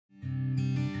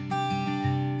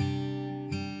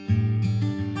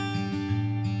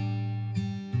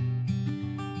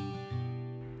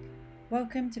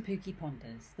Welcome to Pookie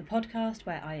Ponders, the podcast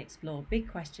where I explore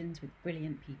big questions with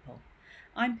brilliant people.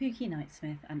 I'm Pookie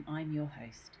Knightsmith and I'm your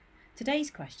host. Today's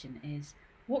question is,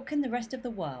 what can the rest of the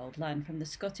world learn from the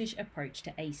Scottish approach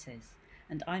to ACEs?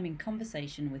 And I'm in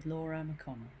conversation with Laura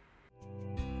McConnell.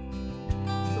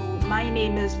 My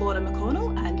name is Laura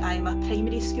McConnell and I'm a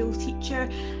primary school teacher,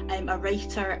 I'm a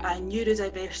writer, a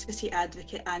neurodiversity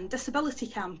advocate and disability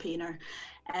campaigner.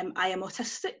 I am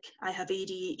autistic, I have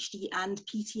ADHD and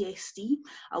PTSD,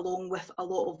 along with a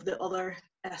lot of the other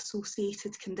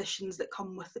associated conditions that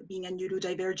come with being a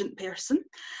neurodivergent person.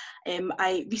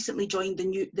 I recently joined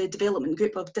the development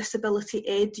group of Disability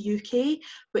Ed UK,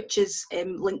 which is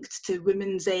linked to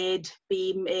Women's Ed,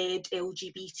 BAME Ed,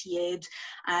 LGBT Ed,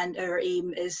 and our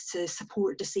aim is to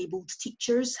support disabled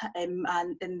teachers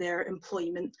and in their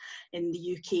employment in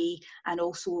the UK, and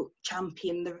also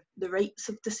champion the rights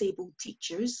of disabled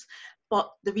teachers. But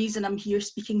the reason I'm here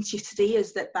speaking to you today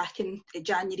is that back in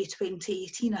January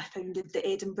 2018, I founded the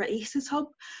Edinburgh ACEs Hub,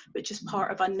 which is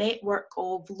part of a network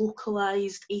of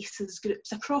localised ACEs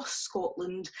groups across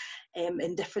Scotland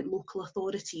in different local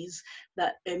authorities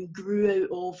that grew out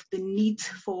of the need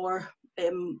for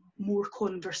more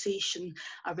conversation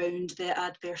around the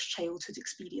adverse childhood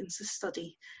experiences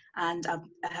study. And I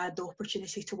had the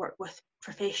opportunity to work with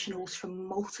professionals from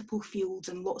multiple fields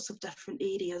and lots of different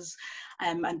areas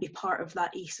and be part of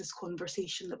that ACEs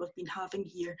conversation that we've been having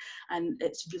here. And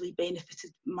it's really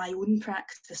benefited my own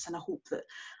practice, and I hope that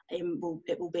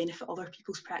it will benefit other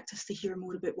people's practice to hear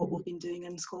more about what we've been doing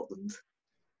in Scotland.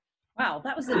 Wow,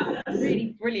 that was a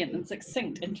really brilliant and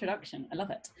succinct introduction. I love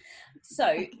it.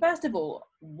 So, first of all,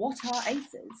 what are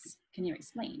ACEs? Can you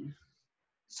explain?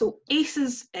 So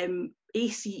ACEs,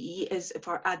 ACE is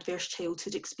for Adverse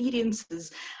Childhood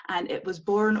Experiences, and it was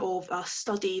born of a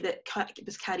study that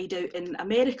was carried out in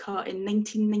America in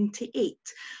 1998.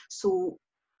 So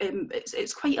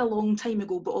it's quite a long time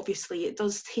ago, but obviously it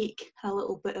does take a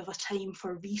little bit of a time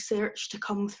for research to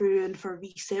come through and for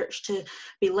research to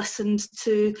be listened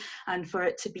to and for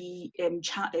it to be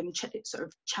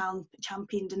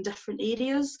championed in different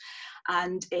areas.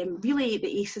 And really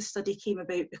the ACEs study came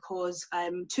about because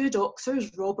two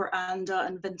doctors, Robert Anda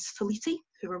and Vince Felitti,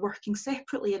 who were working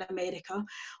separately in America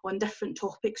on different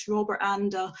topics. Robert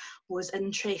Anda was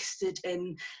interested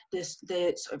in the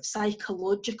sort of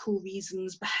psychological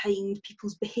reasons behind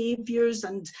people's behaviours,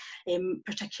 and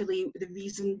particularly the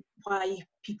reason why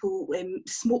people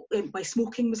why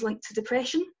smoking was linked to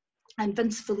depression. And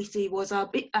Vince Felitti was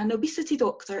an obesity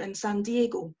doctor in San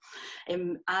Diego,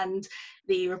 and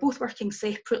they were both working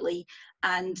separately.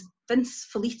 And Vince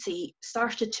Felitti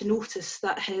started to notice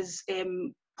that his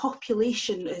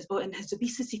population in his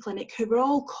obesity clinic, who were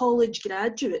all college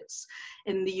graduates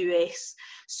in the US,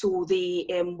 so they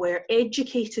were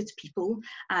educated people,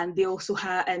 and they also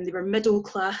had, and they were middle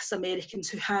class Americans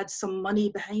who had some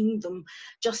money behind them,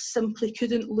 just simply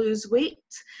couldn't lose weight.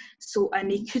 So,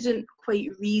 and they couldn't quite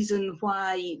reason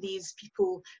why these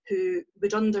people who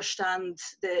would understand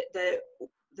the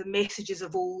messages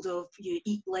of old of you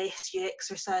eat less, you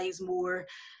exercise more,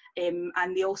 and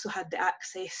they also had the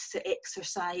access to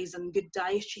exercise and good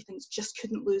dietary things, just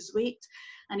couldn't lose weight.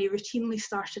 And he routinely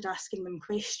started asking them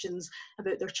questions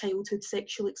about their childhood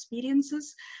sexual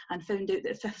experiences, and found out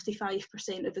that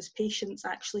 55% of his patients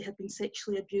actually had been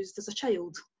sexually abused as a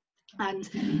child. And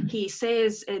he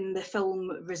says in the film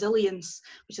Resilience,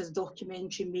 which is a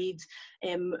documentary made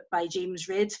by James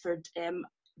Redford,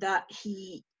 that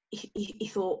he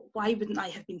thought, why wouldn't I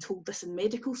have been told this in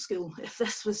medical school? If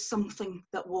this was something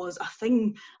that was a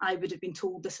thing, I would have been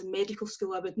told this in medical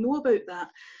school, I would know about that.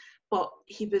 But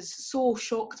he was so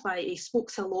shocked by it. He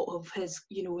spoke to a lot of his,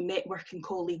 networking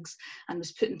colleagues and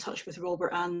was put in touch with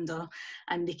Robert Anda,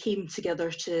 and they came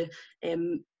together to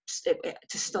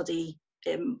study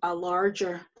a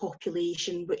larger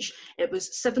population, which it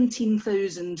was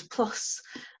 17,000 plus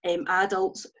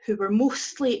adults who were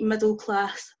mostly middle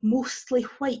class, mostly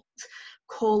white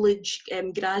college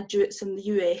graduates in the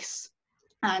US.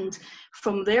 And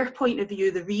from their point of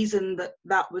view, the reason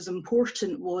that was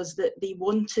important was that they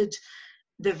wanted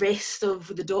the rest of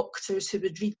the doctors who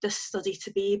would read this study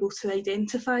to be able to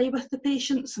identify with the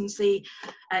patients and say,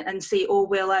 oh,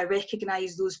 well, I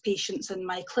recognise those patients in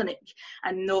my clinic,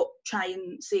 and not try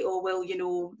and say, oh, well,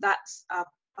 that's a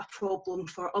problem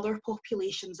for other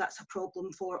populations, that's a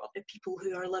problem for people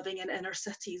who are living in inner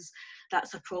cities,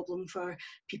 that's a problem for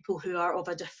people who are of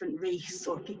a different race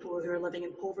or people who are living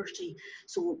in poverty.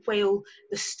 So while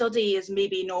the study is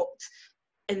maybe not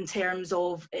in terms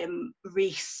of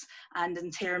race and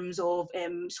in terms of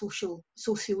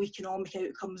socio-economic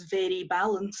outcomes very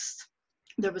balanced,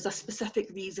 there was a specific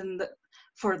reason that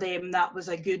for them that was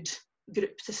a good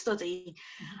group to study,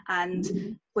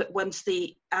 and once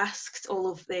they asked all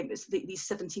of them, these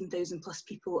 17,000 plus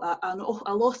people,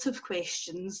 a lot of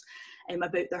questions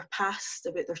about their past,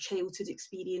 about their childhood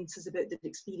experiences, about their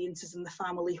experiences in the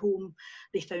family home,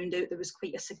 they found out there was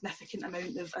quite a significant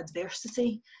amount of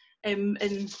adversity in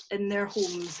their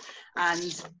homes,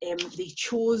 and they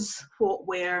chose what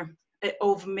were,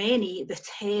 of many, the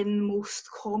 10 most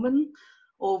common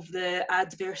of the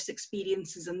adverse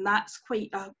experiences, and that's quite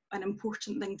an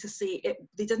important thing to say.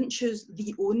 They didn't choose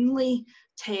the only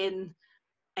 10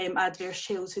 adverse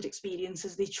childhood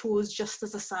experiences. They chose, just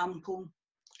as a sample,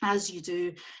 as you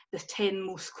do, the 10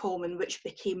 most common, which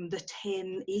became the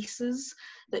 10 ACEs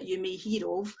that you may hear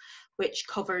of, which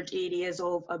covered areas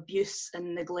of abuse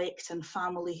and neglect and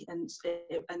family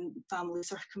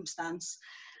circumstance.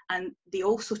 And they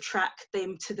also tracked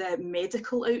them to the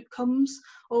medical outcomes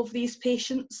of these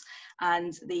patients,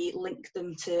 and they linked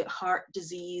them to heart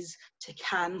disease, to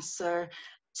cancer,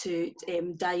 to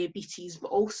diabetes, but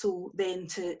also then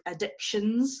to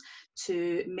addictions,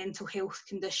 to mental health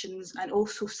conditions, and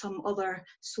also some other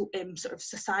sort of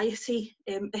society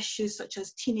issues such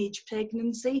as teenage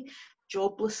pregnancy,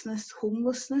 joblessness,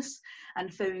 homelessness,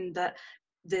 and found that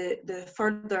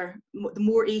the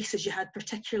more ACEs you had,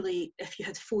 particularly if you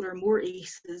had 4 or more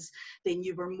ACEs, then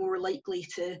you were more likely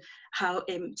to have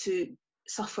to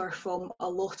suffer from a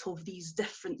lot of these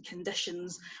different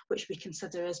conditions, which we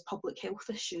consider as public health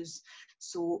issues.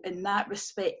 So in that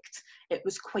respect, it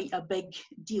was quite a big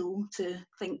deal to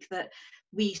think that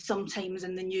we sometimes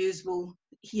in the news will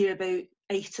hear about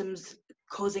items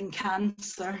causing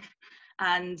cancer,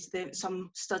 and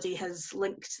some study has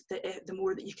linked that the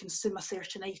more that you consume a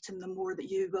certain item, the more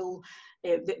that you will,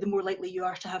 the more likely you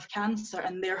are to have cancer,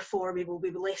 and therefore we will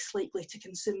be less likely to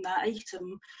consume that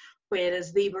item.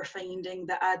 Whereas they were finding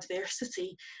that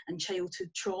adversity and childhood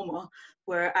trauma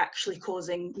were actually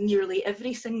causing nearly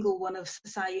every single one of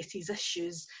society's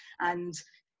issues, and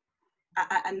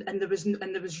there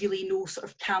was really no sort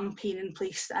of campaign in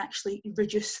place to actually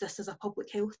reduce this as a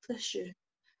public health issue.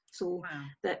 So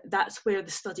wow. That's where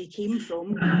the study came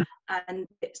from, and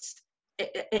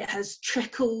it has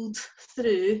trickled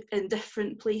through in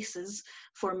different places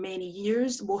for many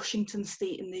years. Washington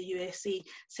State in the USA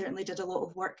certainly did a lot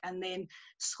of work, and then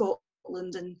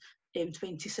Scotland in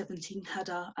 2017 had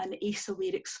an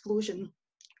ACE-aware explosion,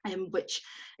 which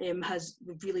has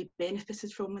really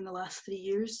benefited from in the last 3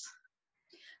 years.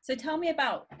 So tell me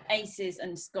about ACEs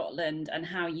and Scotland and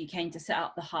how you came to set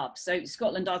up the hub. So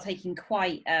Scotland are taking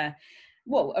quite a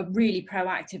really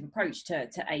proactive approach to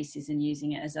ACEs and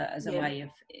using it as a way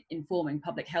of informing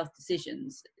public health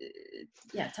decisions.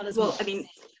 Tell us more. Well, I mean,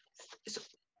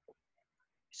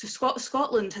 so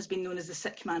Scotland has been known as the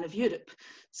sick man of Europe.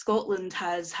 Scotland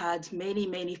has had many,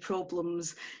 many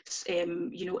problems,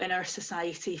 in our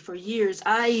society for years.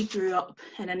 I grew up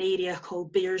in an area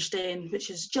called Bearsden, which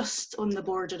is just on the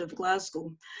border of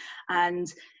Glasgow,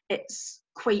 and it's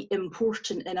quite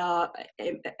important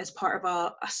as part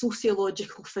of a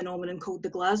sociological phenomenon called the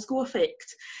Glasgow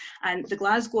effect. And the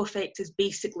Glasgow effect is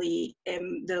basically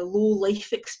the low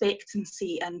life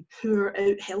expectancy and poor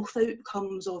health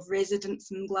outcomes of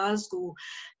residents in Glasgow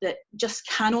that just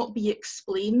cannot be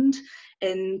explained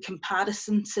in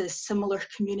comparison to similar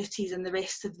communities in the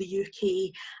rest of the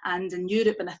UK and in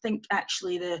Europe. And I think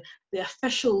actually the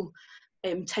official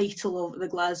title of the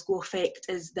Glasgow effect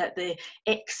is that the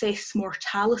excess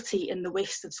mortality in the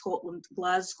west of Scotland,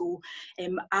 Glasgow,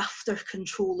 after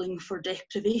controlling for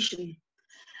deprivation.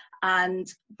 And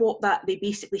what they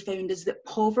basically found is that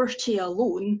poverty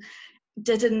alone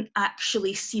didn't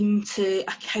actually seem to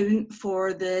account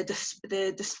for the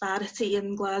disparity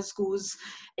in Glasgow's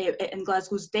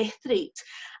death rate,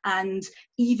 and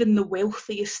even the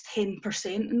wealthiest 10%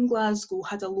 in Glasgow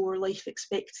had a lower life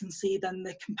expectancy than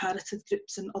the comparative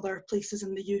groups in other places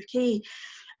in the UK.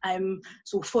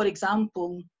 So, for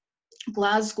example,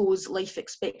 Glasgow's life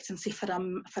expectancy for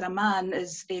a man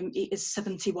is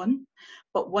 71,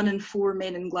 but 1 in 4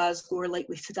 men in Glasgow are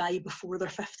likely to die before their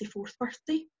 54th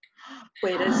birthday.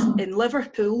 Whereas in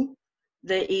Liverpool,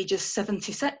 the age is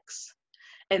 76.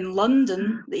 In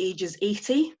London, the age is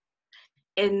 80.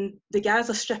 In the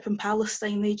Gaza Strip in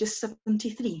Palestine, the age is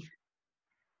 73.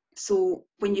 So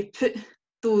when you put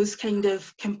those kind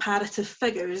of comparative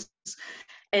figures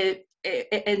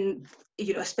in,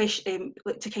 especially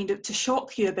to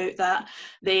shock you about that,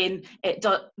 then it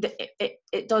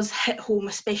does hit home,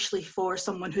 especially for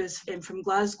someone who's from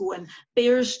Glasgow. And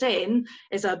Bearsden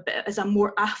is a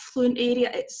more affluent area.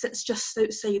 It sits just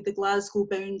outside the Glasgow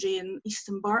boundary in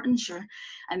Eastern Bartonshire,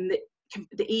 and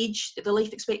the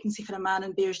life expectancy for a man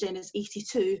in Bearsden is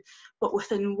 82, but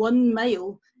within 1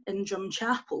 mile in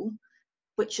Drumchapel,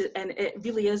 and it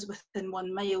really is within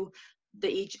 1 mile,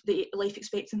 the life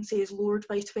expectancy is lowered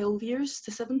by 12 years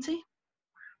to 70.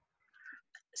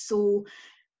 So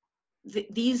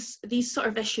these sort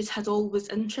of issues had always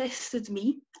interested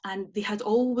me, and they had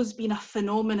always been a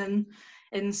phenomenon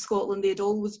in Scotland. They had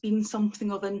always been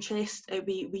something of interest.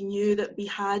 We knew that we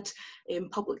had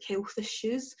public health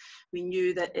issues. We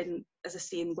knew that, as I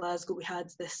say, in Glasgow, we had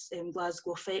this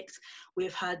Glasgow effect.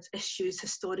 We've had issues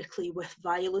historically with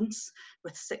violence,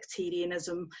 with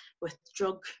sectarianism, with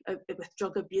drug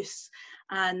abuse,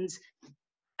 and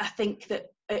I think that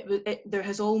there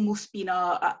has almost been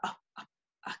a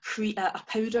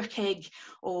powder keg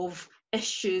of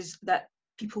issues that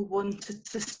people wanted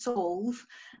to solve,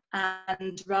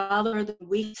 and rather than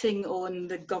waiting on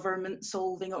the government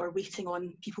solving it or waiting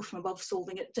on people from above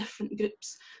solving it, different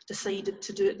groups decided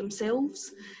to do it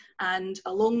themselves. And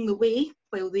along the way,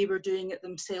 while they were doing it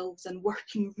themselves and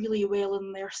working really well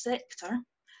in their sector,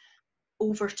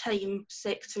 over time,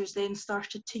 sectors then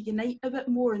started to unite a bit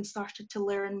more and started to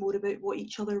learn more about what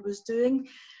each other was doing.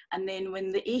 And then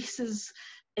when the ACEs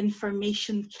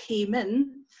information came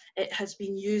in, it has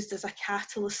been used as a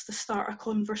catalyst to start a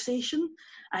conversation,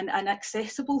 and an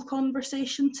accessible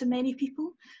conversation to many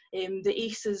people. The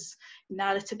ACEs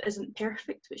narrative isn't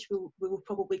perfect, which we will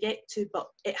probably get to, but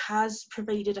it has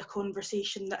provided a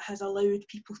conversation that has allowed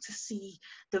people to see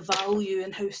the value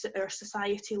in how our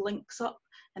society links up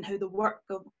and how the work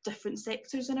of different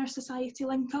sectors in our society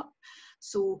link up.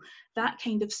 So that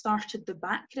kind of started the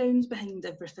background behind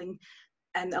everything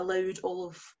and allowed all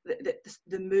of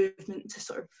the movement to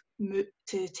sort of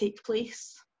take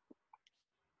place.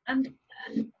 And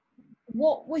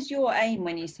what was your aim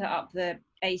when you set up the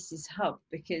ACEs Hub?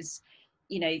 Because,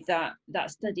 you know,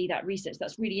 that study, that research,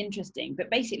 that's really interesting,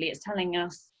 but basically it's telling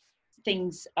us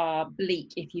things are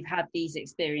bleak if you've had these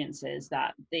experiences,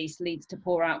 that this leads to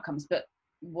poor outcomes, but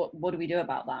what do we do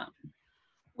about that?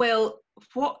 Well,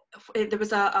 there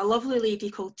was a lovely lady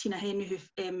called Tina Henry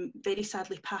who very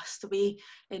sadly passed away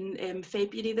in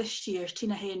February this year.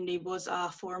 Tina Henry was a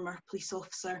former police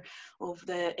officer of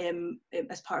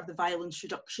as part of the Violence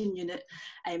Reduction Unit.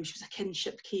 She was a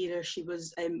kinship carer. She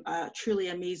was a truly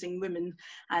amazing woman.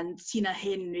 And Tina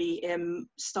Henry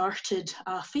started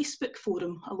a Facebook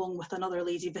forum along with another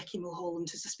lady, Vicky Mulholland,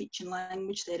 who's a speech and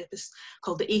language therapist,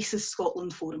 called the ACEs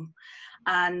Scotland Forum.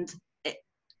 And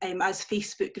as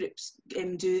Facebook groups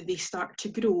do, they start to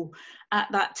grow. At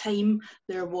that time,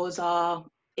 there was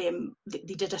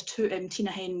they did a tour,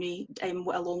 Tina Henry,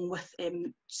 along with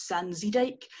San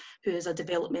Zedijk, who is a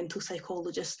developmental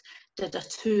psychologist, did a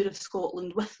tour of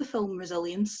Scotland with the film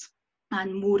Resilience,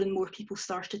 and more people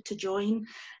started to join.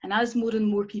 And as more and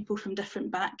more people from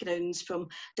different backgrounds, from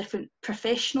different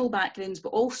professional backgrounds, but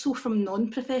also from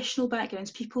non-professional backgrounds,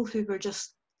 people who were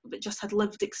just had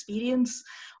lived experience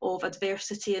of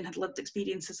adversity and had lived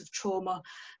experiences of trauma,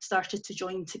 started to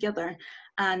join together.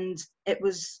 And it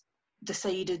was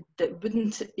decided that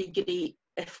wouldn't it be great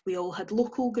if we all had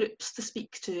local groups to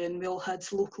speak to, and we all had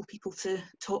local people to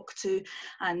talk to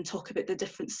and talk about the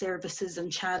different services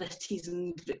and charities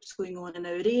and groups going on in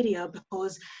our area.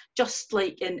 Because just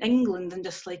like in England and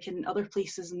just like in other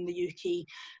places in the UK,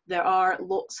 there are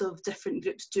lots of different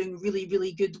groups doing really,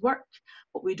 really good work,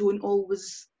 but we don't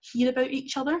always hear about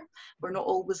each other. We're not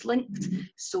always linked.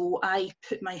 So I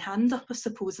put my hand up, I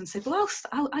suppose, and said, well,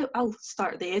 I'll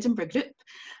start the Edinburgh group.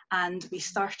 And we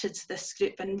started this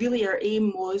group, and really our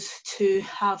aim was to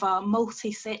have a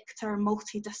multi-sector,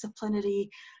 multidisciplinary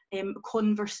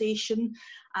conversation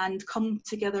and come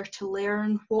together to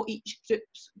learn what each group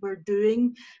were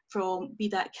doing, from be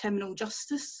that criminal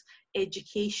justice,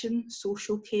 education,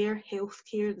 social care,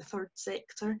 healthcare, the third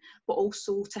sector, but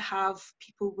also to have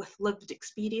people with lived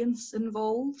experience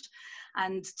involved,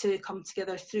 and to come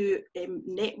together through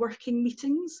networking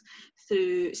meetings,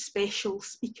 through special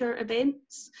speaker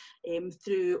events,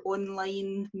 through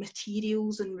online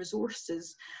materials and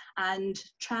resources, and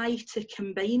try to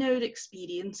combine our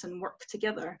experience and work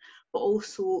together, but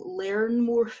also learn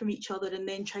more from each other, and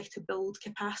then try to build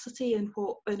capacity in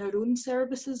our own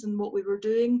services and what we were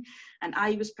doing. And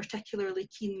I was particularly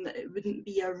keen that it wouldn't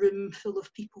be a room full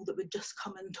of people that would just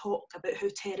come and talk about how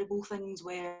terrible things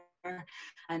were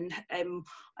and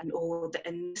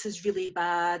this is really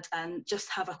bad, and just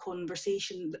have a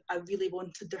conversation. I really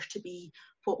wanted there to be,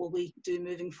 what will we do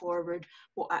moving forward,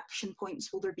 what action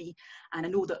points will there be? And I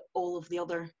know that all of the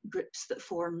other groups that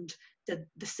formed did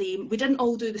the same. We didn't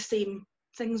all do the same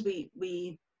things.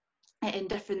 We in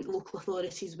different local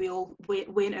authorities, we all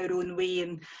went our own way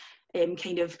and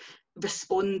kind of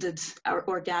responded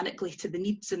organically to the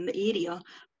needs in the area.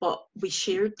 but we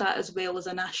shared that as well as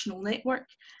a national network.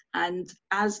 And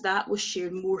as that was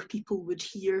shared, more people would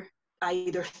hear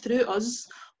either through us,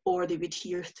 or they would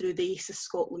hear through the ACEs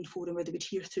Scotland forum, where they would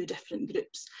hear through different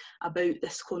groups about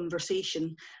this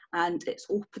conversation. And it's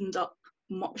opened up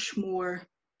much more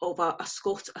of a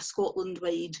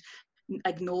Scotland-wide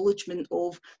acknowledgement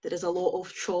of there is a lot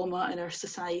of trauma in our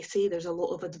society, there's a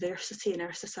lot of adversity in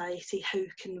our society, how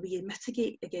can we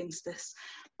mitigate against this?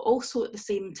 But also at the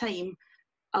same time,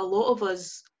 a lot of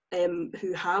us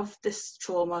who have this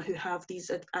trauma, who have these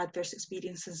adverse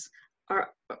experiences,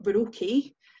 we're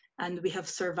okay, and we have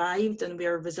survived, and we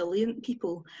are resilient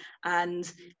people,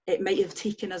 and it might have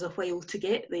taken us a while to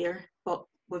get there, but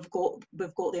we've got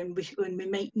there, and we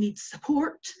might need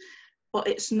support. But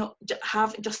it's not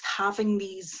just having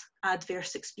these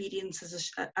adverse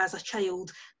experiences as a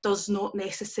child does not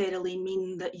necessarily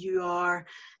mean that you are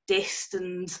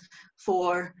destined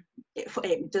for,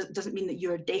 it doesn't mean that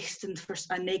you're destined for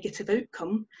a negative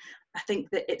outcome. I think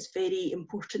that it's very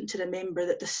important to remember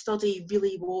that the study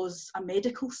really was a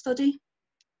medical study.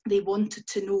 They wanted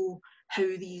to know how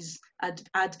these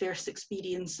adverse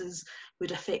experiences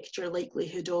would affect your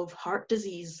likelihood of heart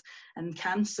disease and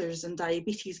cancers and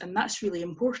diabetes. And that's really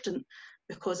important,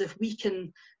 because if we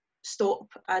can stop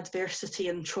adversity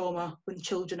and trauma when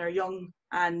children are young,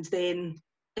 and then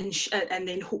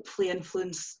hopefully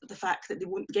influence the fact that they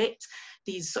won't get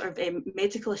these sort of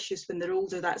medical issues when they're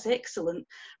older, that's excellent.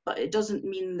 But it doesn't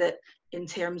mean that in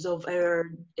terms of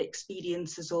our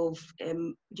experiences of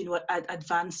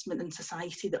advancement in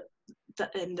society that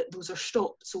those are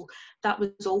stopped. So that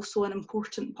was also an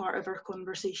important part of our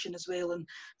conversation as well,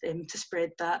 and to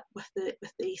spread that with the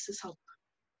ACEs Hub.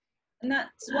 And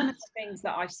that's one of the things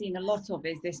that I've seen a lot of,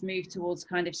 is this move towards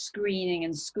kind of screening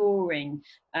and scoring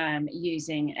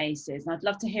using ACEs. And I'd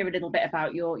love to hear a little bit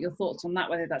about your thoughts on that,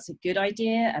 whether that's a good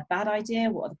idea, a bad idea,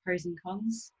 what are the pros and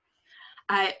cons?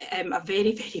 A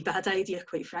very, very bad idea,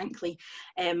 quite frankly.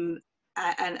 And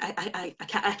I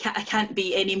can't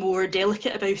be any more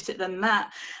delicate about it than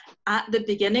that. At the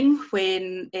beginning,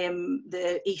 when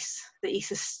the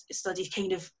ACEs study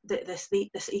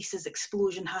this ACEs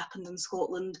explosion happened in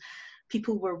Scotland,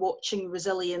 people were watching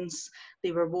Resilience,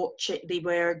 they were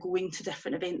going to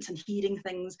different events and hearing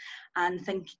things, and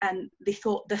they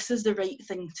thought this is the right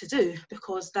thing to do,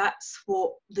 because that's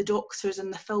what the doctors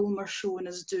in the film are showing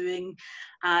us doing,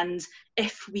 and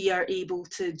if we are able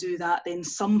to do that, then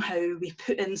somehow we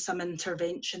put in some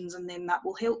interventions, and then that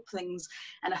will help things.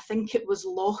 And I think it was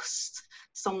lost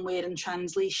somewhere in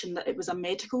translation that it was a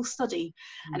medical study.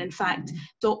 And in fact,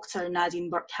 Dr. Nadine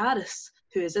Burke-Harris,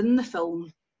 who is in the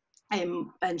film,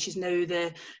 and she's now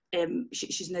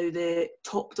the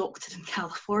top doctor in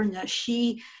California,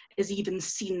 she is even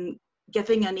seen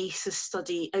giving an ACEs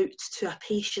study out to a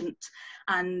patient,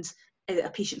 and a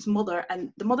patient's mother,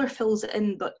 and the mother fills it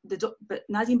in, but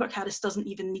Nadine Burke-Harris doesn't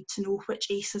even need to know which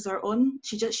ACEs are on.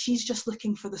 She's just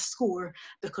looking for the score,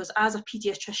 because as a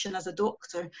paediatrician, as a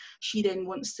doctor, she then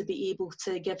wants to be able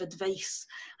to give advice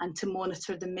and to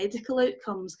monitor the medical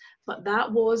outcomes. But that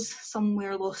was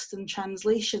somewhere lost in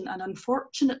translation, and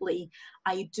unfortunately,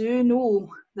 I do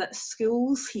know that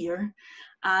schools here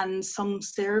and some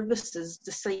services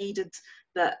decided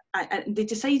that, they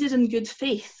decided in good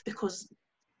faith, because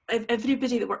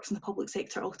everybody that works in the public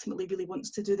sector ultimately really wants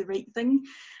to do the right thing,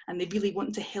 and they really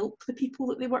want to help the people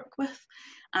that they work with,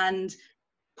 and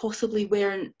possibly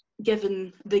weren't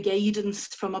given the guidance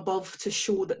from above to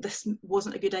show that this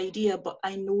wasn't a good idea. But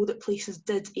I know that places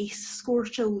did ACE score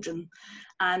children,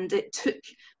 and it took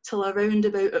till around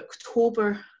about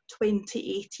October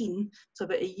 2018, so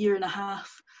about a year and a half,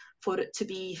 for it to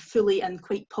be fully and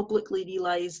quite publicly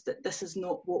realised that this is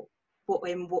not what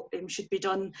should be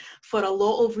done, for a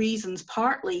lot of reasons.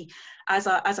 Partly, as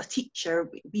a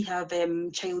teacher, we have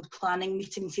child planning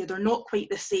meetings here. They're not quite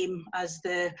the same as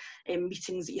the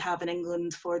meetings that you have in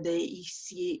England for the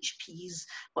ECHPs,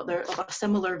 but they're of a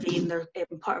similar vein. They're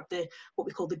part of what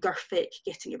we call the GIRFIC,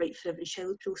 Getting It Right for Every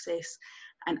Child process.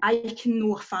 And I can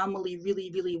know a family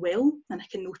really, really well, and I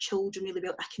can know children really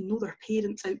well. I can know their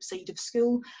parents outside of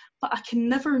school, but I can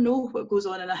never know what goes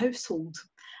on in a household.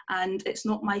 And it's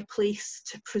not my place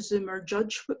to presume or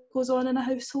judge what goes on in a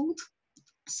household.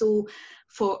 So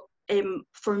for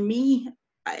me,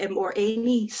 or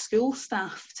any school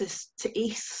staff, to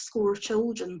ACE score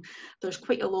children, there's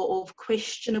quite a lot of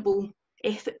questionable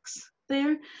ethics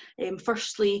there.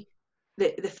 Firstly,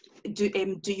 do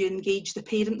you engage the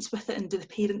parents with it, and do the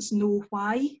parents know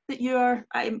why that you are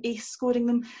ACE scoring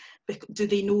them? Do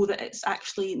they know that it's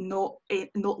actually not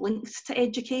linked to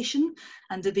education,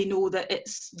 and do they know that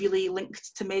it's really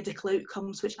linked to medical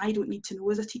outcomes, which I don't need to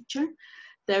know as a teacher?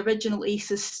 The original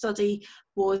ACEs study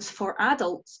was for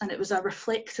adults, and it was a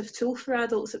reflective tool for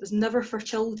adults. It was never for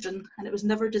children, and it was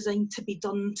never designed to be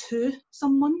done to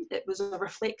someone. It was a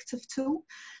reflective tool,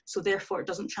 so therefore it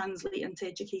doesn't translate into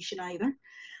education either.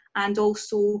 And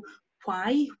also,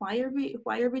 why are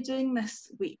we doing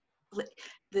this?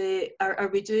 Are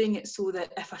we doing it so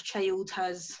that if a child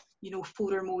has, you know,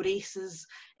 4 or more ACEs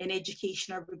in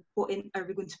education, are we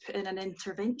going to put in an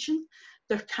intervention?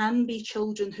 There can be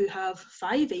children who have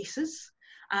 5 ACEs,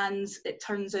 and it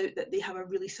turns out that they have a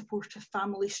really supportive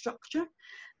family structure.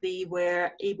 They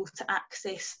were able to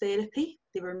access therapy.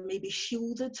 They were maybe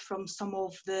shielded from some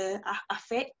of the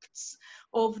effects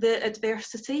of the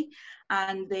adversity,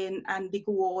 and they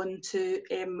go on to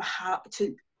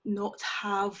not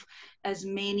have as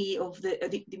many of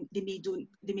they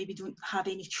maybe don't have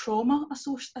any trauma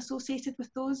associated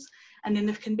with those. And then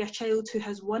there can be a child who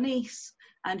has 1 ACE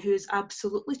and who is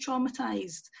absolutely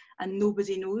traumatized, and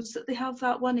nobody knows that they have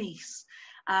that 1 ACE.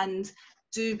 And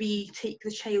do we take the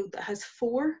child that has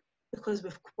 4 because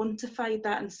we've quantified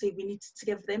that and say we need to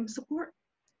give them support?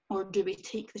 Or do we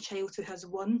take the child who has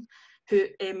 1 who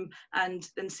and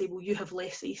say, well, you have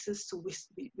less ACEs, so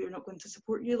we're not going to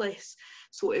support you less?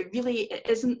 So it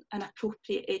isn't an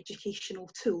appropriate educational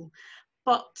tool.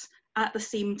 But at the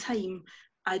same time,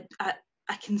 I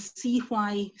can see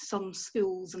why some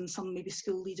schools and some maybe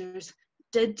school leaders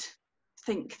did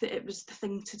think that it was the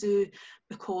thing to do,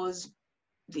 because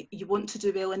you want to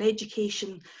do well in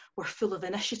education. We're full of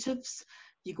initiatives.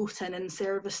 You go to an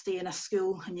in-service day in a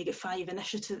school and you get 5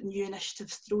 new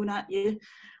initiatives thrown at you,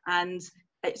 and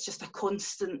it's just a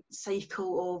constant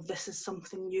cycle of this is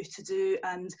something new to do.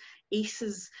 And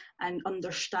ACEs and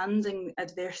understanding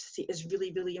adversity is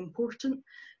really, really important.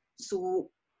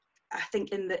 So I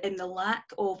think in the lack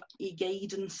of a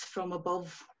guidance from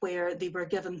above, where they were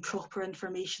given proper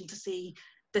information to say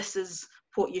this is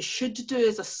what you should do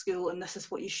as a school and this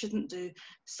is what you shouldn't do,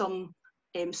 some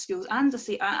schools and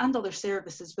other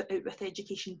services with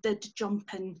education did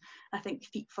jump in, I think,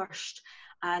 feet first,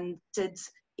 and did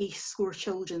ACE score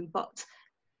children. But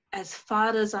as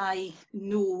far as I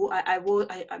know, I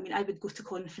mean, I would go to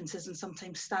conferences and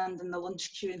sometimes stand in the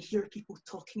lunch queue and hear people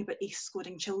talking about ACE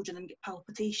scoring children and get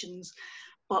palpitations,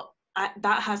 but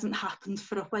that hasn't happened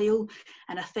for a while.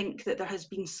 And I think that there has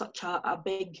been such a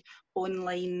big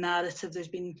online narrative. There's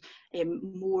been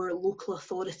more local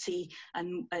authority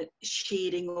and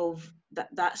sharing of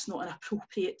that's not an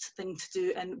appropriate thing to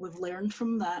do, and we've learned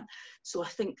from that. So I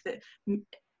think that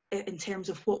in terms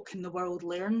of what can the world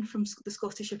learn from the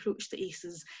Scottish approach to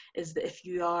ACEs, is that if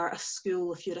you are a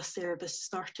school, if you're a service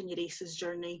starting your ACEs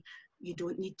journey, you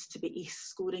don't need to be ACE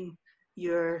scoring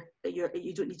you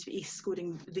don't need to be ACE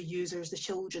scoring the users, the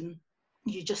children.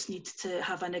 You just need to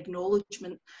have an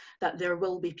acknowledgement that there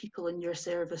will be people in your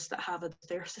service that have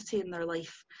adversity in their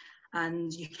life,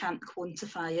 and you can't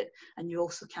quantify it, and you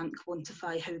also can't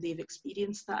quantify how they've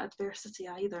experienced that adversity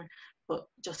either, but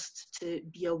just to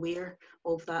be aware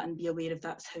of that and be aware of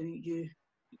that's how you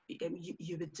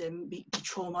would be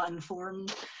trauma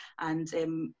informed and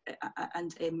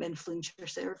influence your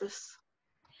service.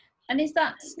 And is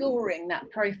that scoring, that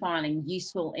profiling,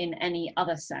 useful in any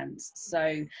other sense?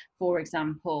 So, for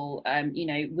example, you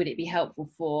know, would it be helpful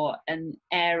for an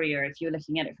area, if you're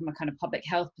looking at it from a kind of public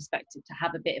health perspective, to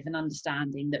have a bit of an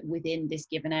understanding that within this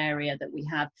given area that we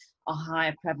have a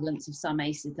higher prevalence of some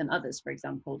ACEs than others, for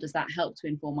example? Does that help to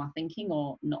inform our thinking,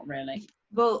 or not really?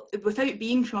 Well, without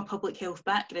being from a public health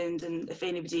background, and if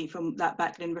anybody from that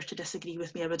background were to disagree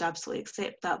with me, I would absolutely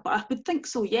accept that, but I would think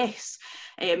so, yes.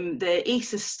 The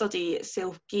ACEs study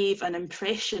itself gave an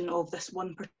impression of this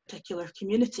one particular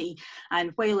community,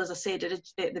 and while, as I said at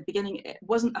the beginning, it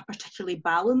wasn't a particularly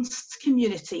balanced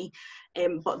community,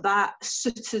 but that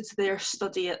suited their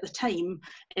study at the time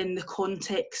in the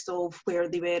context of where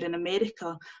they were in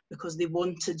America, because they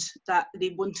wanted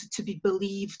to be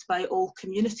believed by all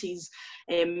communities.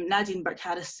 Nadine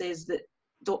Burke-Harris says that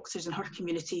doctors in her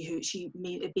community, who she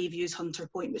made at Bayview's Hunter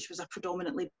Point, which was a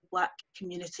predominantly black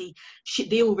community,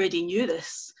 they already knew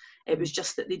this. It was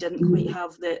just that they didn't quite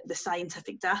have the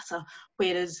scientific data,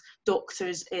 whereas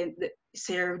doctors that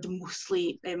served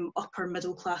mostly upper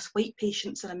middle class white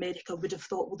patients in America would have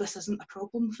thought, well, this isn't a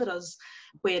problem for us.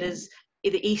 Whereas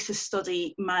the ACEs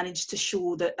study managed to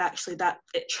show that actually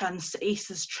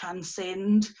ACEs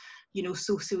transcend, you know,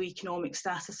 socioeconomic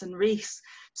status and race.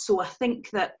 So I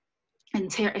think that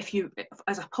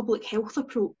as a public health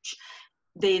approach,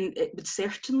 then it would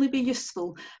certainly be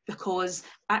useful, because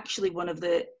actually one of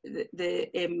the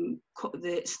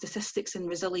statistics in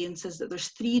resilience is that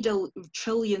there's $3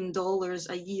 trillion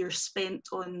a year spent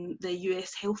on the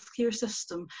US healthcare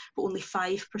system, but only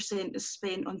 5% is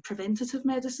spent on preventative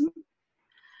medicine.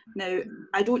 Now,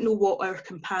 I don't know what our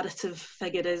comparative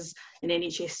figure is in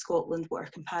NHS Scotland, what our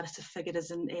comparative figure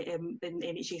is in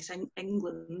NHS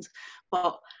England,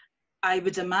 but I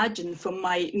would imagine, from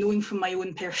knowing from my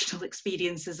own personal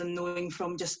experiences and knowing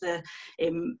from just the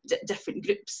different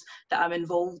groups that I'm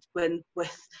involved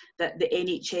with, that the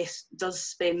NHS does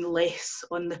spend less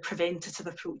on the preventative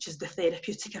approaches, the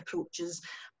therapeutic approaches,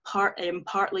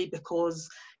 partly because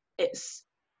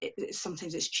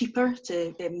sometimes it's cheaper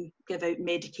to give out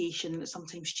medication, and it's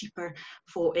sometimes cheaper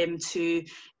for to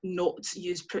not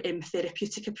use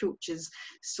therapeutic approaches.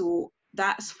 So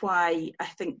that's why I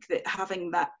think that having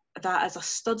that as a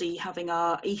study, having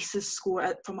a ACEs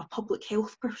score from a public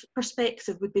health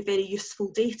perspective would be very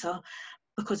useful data,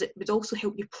 because it would also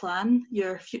help you plan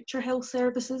your future health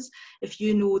services. If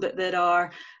you know that there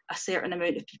are a certain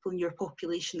amount of people in your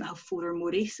population that have 4 or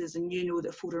more ACEs, and you know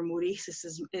that 4 or more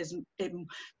ACEs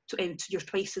you're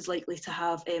twice as likely to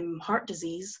have heart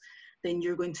disease, then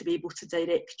you're going to be able to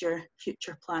direct your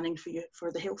future planning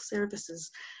for the health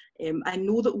services. I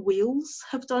know that Wales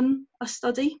have done a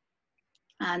study,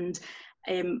 and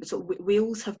so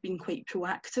Wales have been quite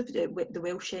proactive with the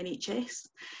Welsh NHS,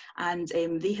 and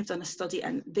they have done a study,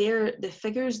 and the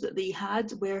figures that they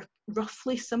had were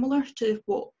roughly similar to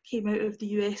what came out of the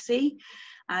USA.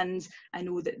 And I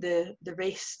know that the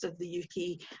rest of the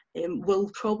UK will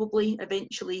probably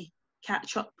eventually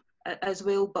catch up as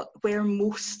well, but where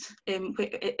most in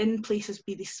places,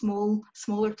 be the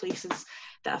smaller places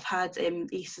that have had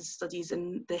ACEs studies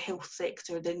in the health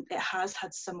sector, then it has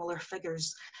had similar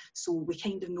figures. So we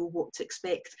kind of know what to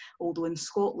expect, although in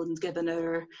Scotland, given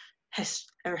our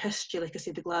history, like I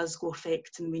said, the Glasgow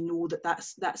effect, and we know that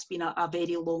that's been a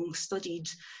very long studied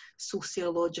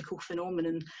sociological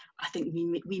phenomenon, I think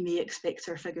we may expect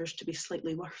our figures to be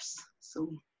slightly worse.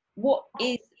 So what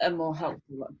is a more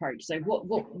helpful approach? So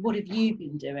what have you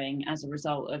been doing as a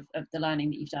result of the learning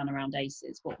that you've done around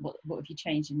ACEs? What have you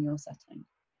changed in your setting?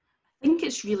 I think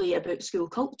it's really about school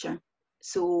culture.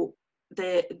 So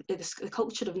the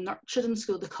culture of nurture in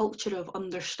school, the culture of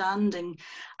understanding,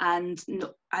 and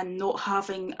not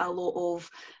having a lot of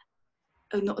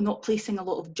not placing a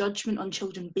lot of judgment on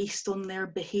children based on their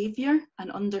behaviour,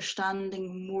 and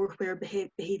understanding more where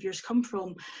behaviours come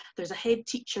from. There's a head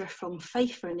teacher from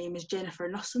Fife, her name is Jennifer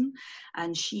Nussin,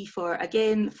 and she, for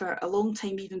a long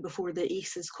time, even before the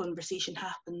ACEs conversation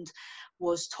happened,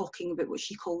 was talking about what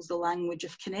she calls the language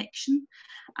of connection.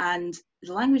 And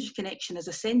the language of connection is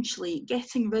essentially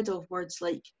getting rid of words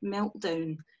like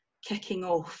meltdown, kicking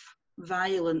off,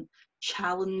 violent,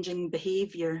 challenging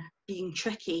behaviour, being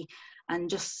tricky, and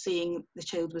just saying the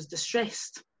child was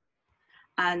distressed.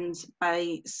 And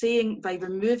by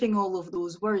removing all of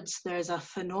those words, there's a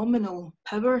phenomenal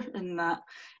power in that,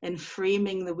 in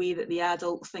framing the way that the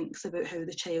adult thinks about how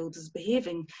the child is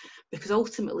behaving. Because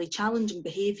ultimately, challenging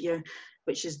behaviour,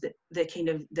 which is the kind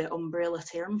of the umbrella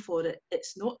term for it,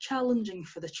 it's not challenging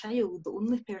for the child. The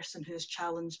only person who is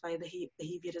challenged by the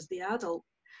behaviour is the adult.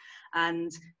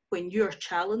 And when you're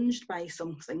challenged by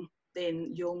something,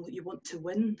 then you want to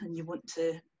win, and you want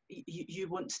to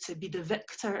be the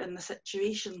victor in the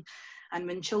situation. And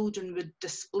when children would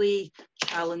display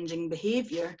challenging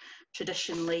behaviour,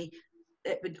 traditionally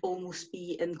it would almost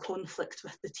be in conflict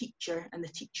with the teacher, and the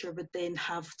teacher would then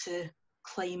have to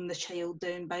climb the child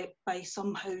down by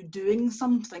somehow doing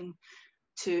something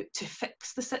to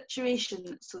fix the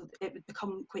situation. So it would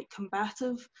become quite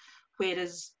combative.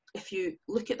 Whereas if you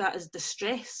look at that as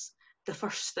distress, the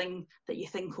first thing that you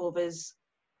think of is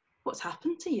what's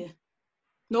happened to you,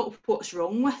 not what's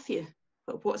wrong with you,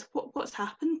 but what's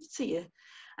happened to you.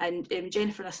 And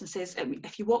Jennifer Nissen says,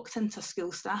 if you walked into a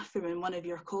school staff room and one of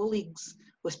your colleagues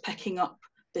was picking up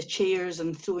the chairs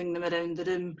and throwing them around the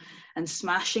room and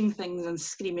smashing things and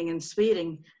screaming and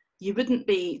swearing, you wouldn't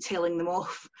be telling them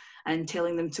off and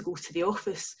telling them to go to the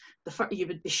office. You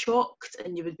would be shocked,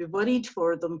 and you would be worried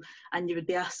for them, and you would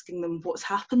be asking them what's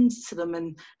happened to them,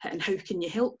 and how can you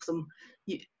help them.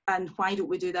 And why don't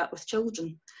we do that with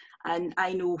children? And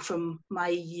I know from my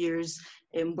years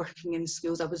working in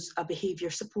schools, I was a behaviour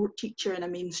support teacher in a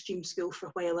mainstream school for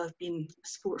a while. I've been a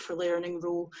support for learning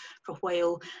role for a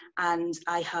while, and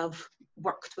I have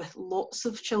worked with lots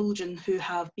of children who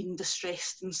have been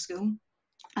distressed in school.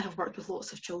 I have worked with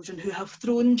lots of children who have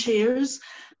thrown chairs,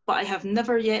 but I have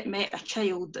never yet met a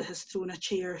child that has thrown a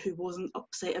chair who wasn't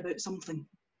upset about something.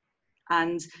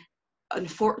 And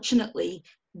unfortunately,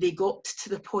 they got to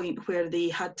the point where they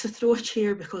had to throw a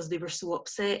chair because they were so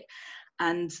upset.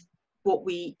 And what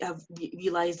we have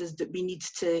realised is that we need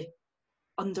to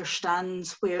understand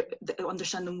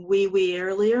them way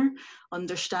earlier,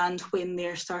 understand when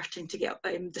they're starting to get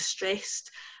distressed,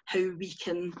 how we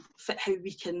can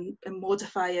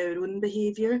modify our own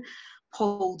behaviour.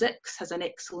 Paul Dix has an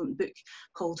excellent book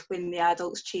called When the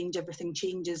Adults Change, Everything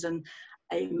Changes, and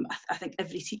I think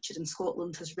every teacher in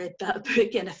Scotland has read that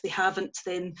book, and if they haven't,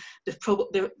 then they've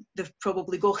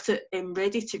probably got it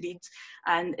ready to read.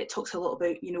 And it talks a lot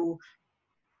about, you know,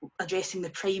 addressing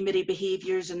the primary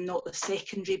behaviours and not the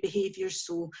secondary behaviours.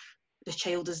 So the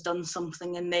child has done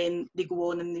something and then they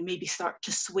go on and they maybe start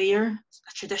to swear.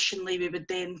 Traditionally, we would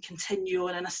then continue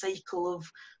on in a cycle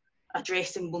of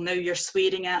addressing, well, now you're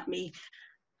swearing at me.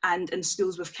 And in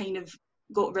schools, we've kind of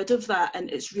got rid of that, and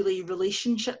it's really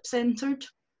relationship centred.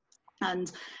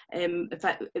 And in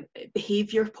fact,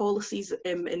 behaviour policies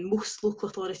in most local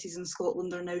authorities in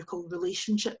Scotland are now called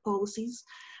relationship policies.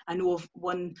 I know of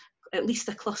one, at least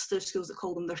a cluster of schools that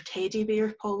call them their teddy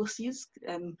bear policies,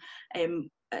 and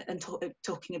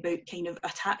talking about kind of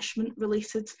attachment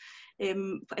related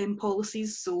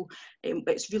policies. So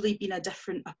it's really been a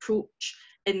different approach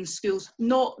in schools.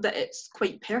 Not that it's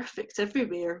quite perfect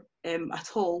everywhere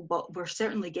at all, but we're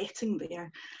certainly getting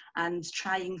there, and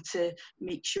trying to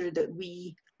make sure that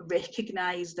we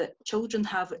recognise that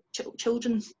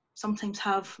children sometimes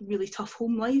have really tough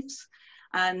home lives,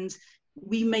 and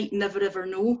we might never ever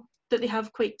know that they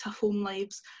have quite tough home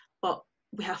lives, but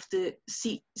we have to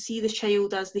see the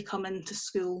child as they come into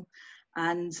school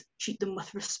and treat them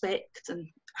with respect and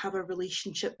have a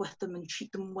relationship with them and treat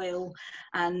them well.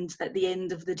 And at the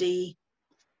end of the day,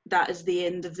 that is the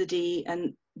end of the day,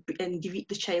 and greet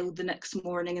the child the next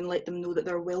morning and let them know that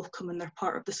they're welcome and they're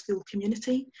part of the school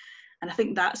community. And I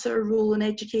think that's our role in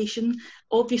education.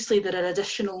 Obviously, there are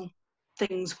additional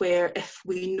things where if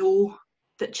we know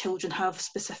that children have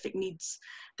specific needs,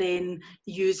 then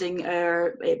using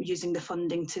the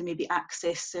funding to maybe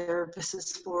access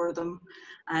services for them,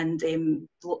 and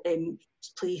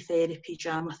play therapy,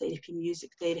 drama therapy,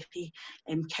 music therapy,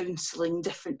 counselling,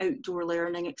 different outdoor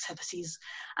learning activities,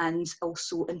 and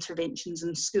also interventions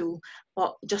in school.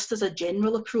 But just as a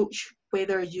general approach,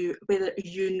 whether you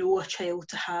know a child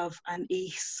to have an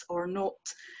ACE or not,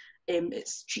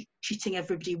 it's treating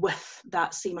everybody with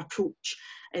that same approach,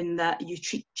 in that you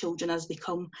treat children as they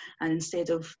come, and instead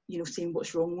of, you know, saying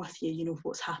what's wrong with you, you know,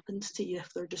 what's happened to you if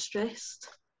they're distressed.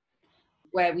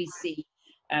 Where we see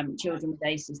children with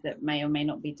ACEs that may or may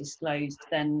not be disclosed,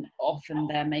 then often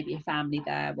there may be a family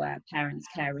there where parents,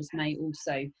 carers may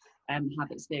also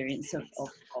have experience of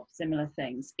similar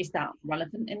things. Is that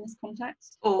relevant in this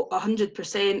context? Oh,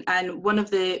 100%. And one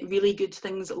of the really good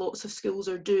things that lots of schools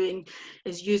are doing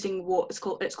is using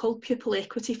it's called Pupil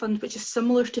Equity Fund, which is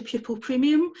similar to pupil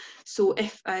premium. So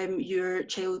if your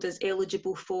child is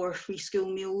eligible for free school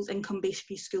meals, income-based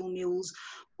free school meals,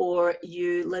 or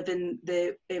you live in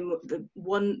the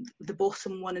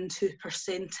bottom 1 and 2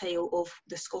 percentile of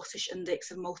the Scottish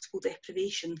Index of Multiple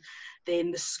Deprivation,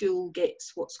 then the school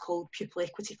gets what's called pupil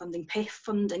equity funding, PEF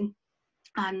funding.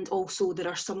 And also there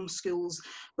are some schools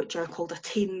which are called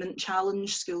attainment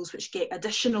challenge schools, which get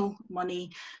additional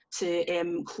money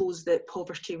to close the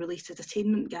poverty related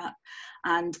attainment gap.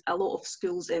 And a lot of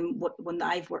schools, one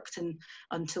that I've worked in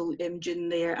until June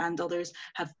there, and others,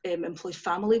 have employed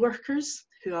family workers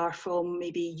who are from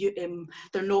maybe,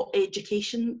 they're not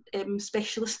education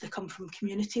specialists, they come from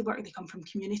community work, they come from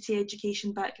community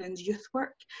education backgrounds, youth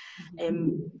work,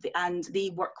 and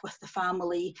they work with the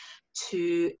family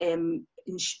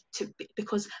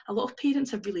because a lot of parents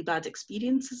have really bad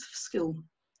experiences of school.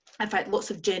 In fact, lots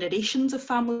of generations of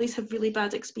families have really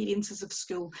bad experiences of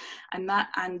school, and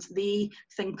they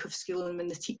think of school, and when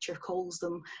the teacher calls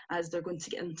them, as they're going to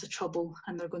get into trouble,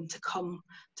 and they're going to come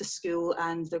to school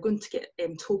and they're going to get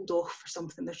told off for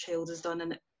something their child has done,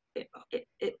 and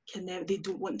they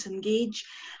don't want to engage.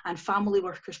 And family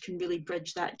workers can really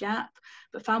bridge that gap,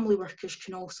 but family workers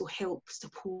can also help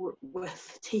support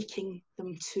with taking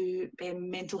them to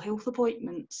mental health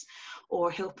appointments,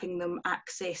 or helping them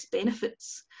access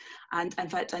benefits. And in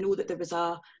fact, I know that there was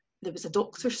a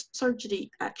doctor's surgery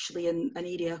actually in an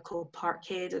area called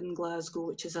Parkhead in Glasgow,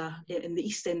 which is in the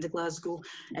east end of Glasgow,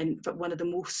 and one of the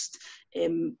most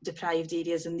deprived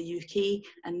areas in the UK,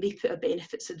 and they put a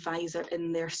benefits advisor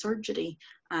in their surgery,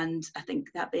 and I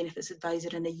think that benefits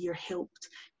advisor in a year helped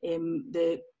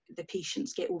the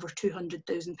patients get over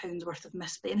 £200,000 worth of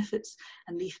missed benefits,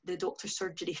 and the doctor's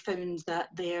surgery found that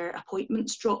their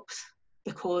appointments dropped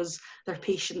because their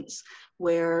patients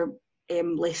were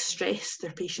less stressed,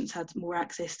 their patients had more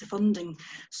access to funding.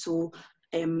 So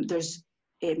There's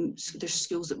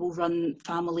schools that will run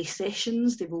family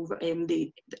sessions. They will. I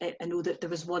know that there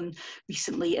was one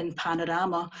recently in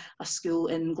Panorama, a school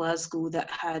in Glasgow, that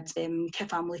had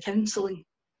family counselling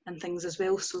and things as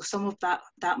well. So some of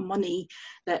that money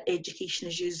that education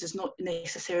is used is not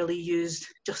necessarily used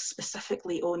just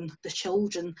specifically on the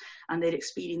children and their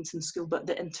experience in school, but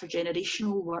the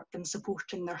intergenerational work and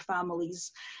supporting their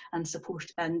families and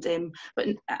supporting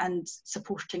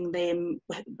them,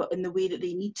 but in the way that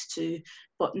they need to,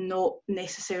 but not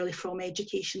necessarily from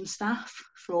education staff,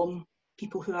 from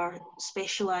people who are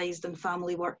specialised in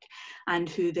family work and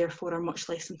who therefore are much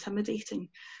less intimidating.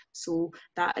 So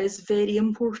that is very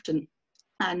important.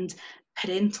 And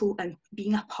parental and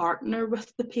being a partner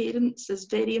with the parents is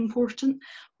very important.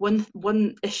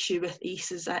 One issue with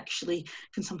ACEs actually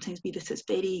can sometimes be that it's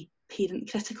very parent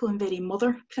critical and very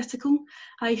mother critical,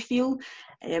 I feel.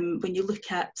 When you look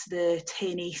at the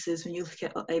 10 ACEs, when you look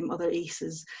at other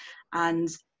ACEs, and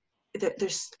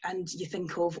you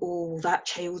think of, oh, that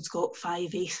child's got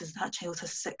 5 ACEs, that child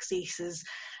has 6 ACEs,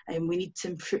 and we need to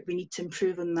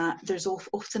improve on that. There's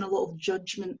often a lot of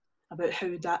judgment about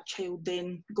how that child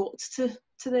then got to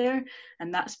there,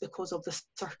 and that's because of the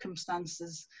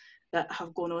circumstances that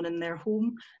have gone on in their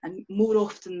home. And more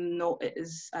often than not, it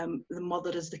is the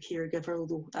mother is the caregiver,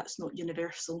 although that's not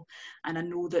universal. And I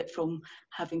know that from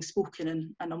having spoken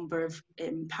in a number of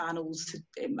panels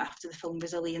after the film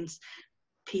Resilience,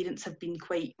 parents have been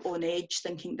quite on edge,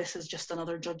 thinking this is just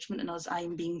another judgment in us.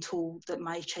 I'm being told that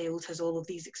my child has all of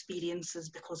these experiences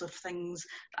because of things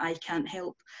that I can't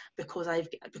help, because I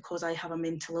have a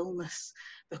mental illness,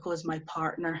 because my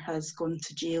partner has gone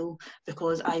to jail,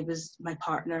 because I was the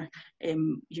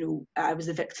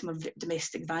victim of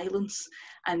domestic violence.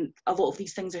 And a lot of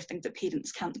these things are things that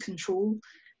parents can't control.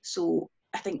 So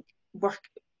I think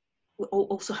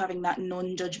also having that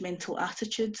non-judgmental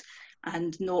attitude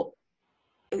and not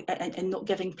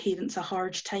giving parents a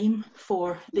hard time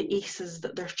for the ACEs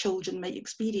that their children might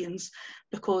experience,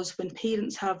 because when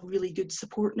parents have really good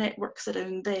support networks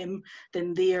around them,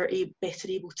 then they are better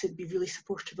able to be really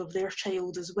supportive of their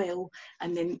child as well,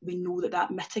 and then we know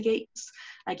that mitigates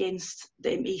against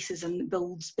the ACEs and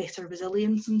builds better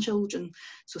resilience in children.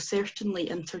 So certainly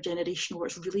intergenerational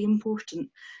work is really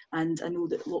important, and I know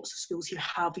that lots of schools here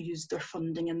have used their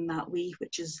funding in that way,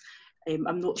 which is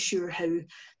I'm not sure how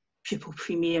pupil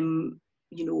premium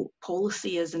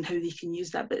policy is and how they can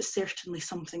use that, but it's certainly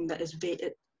something that has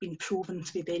been proven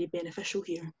to be very beneficial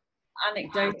here.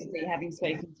 Anecdotally, having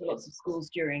spoken to lots of schools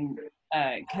during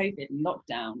COVID and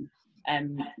lockdown,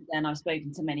 then I've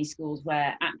spoken to many schools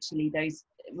where actually those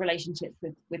relationships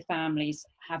with families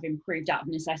have improved out of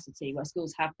necessity, where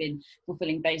schools have been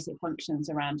fulfilling basic functions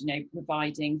around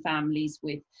providing families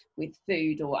with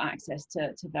food or access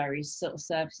to various sort of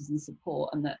services and support,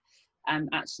 and that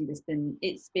actually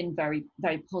it's been very,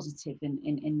 very positive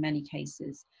in many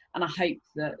cases. And I hope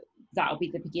that'll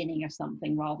be the beginning of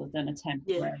something rather than a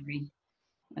temporary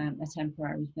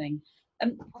thing.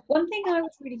 One thing I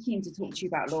was really keen to talk to you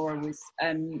about, Laura, was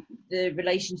the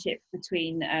relationship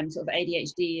between sort of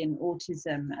ADHD and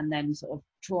autism, and then sort of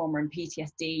trauma and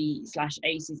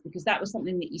PTSD/ACEs, because that was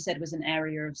something that you said was an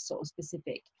area of sort of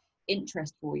specific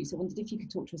interest for you. So I wondered if you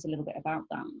could talk to us a little bit about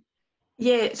that.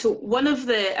 Yeah, so one of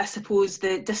the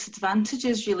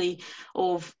disadvantages really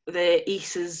of the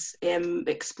ACEs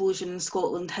explosion in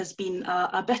Scotland has been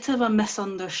a bit of a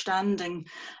misunderstanding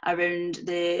around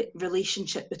the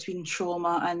relationship between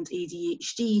trauma and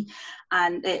ADHD,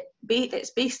 and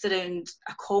it's based around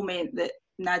a comment that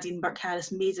Nadine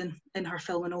Burke-Harris made in her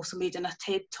film, and also made in a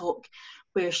TED talk,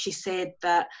 where she said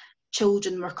that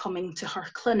children were coming to her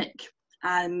clinic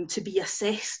to be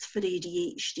assessed for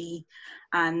ADHD,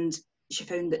 and she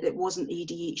found that it wasn't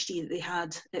ADHD that they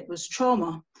had, it was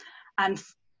trauma. And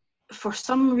for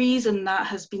some reason that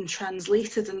has been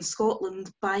translated in Scotland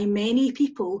by many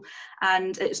people,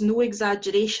 and it's no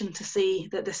exaggeration to say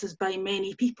that this is by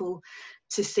many people,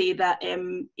 to say that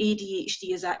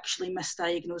ADHD is actually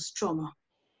misdiagnosed trauma.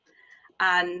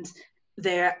 And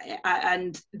that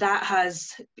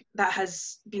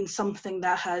has been something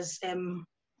that has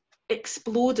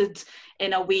exploded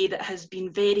in a way that has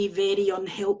been very, very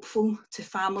unhelpful to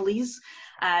families,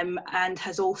 and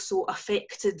has also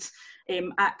affected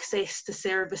access to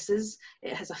services.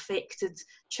 It has affected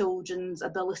children's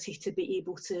ability to be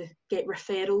able to get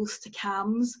referrals to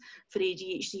CAMS for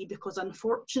ADHD, because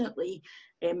unfortunately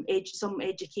some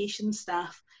education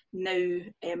staff now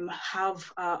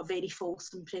have a very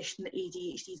false impression that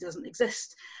ADHD doesn't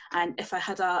exist. And if I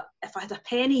had a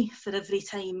penny for every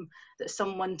time that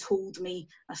someone told me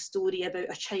a story about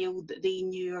a child that they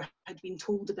knew or had been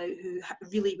told about who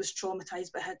really was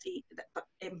traumatised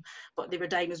but they were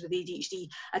diagnosed with ADHD,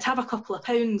 I'd have a couple of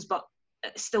pounds, but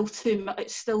it's still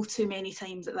too many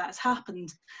times that that's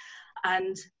happened.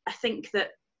 And I think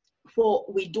that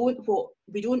what we don't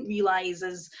realise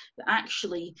is that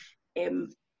actually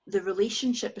the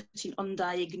relationship between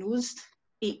undiagnosed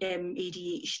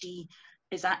ADHD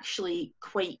is actually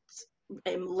quite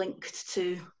linked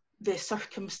to the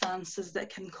circumstances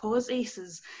that can cause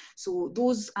ACEs. So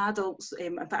those adults,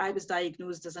 but I was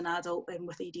diagnosed as an adult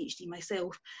with ADHD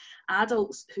myself,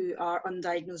 adults who are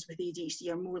undiagnosed with ADHD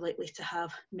are more likely to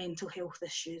have mental health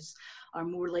issues, are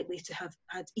more likely to have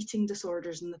had eating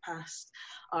disorders in the past,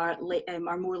 are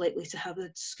more likely to have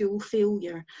had school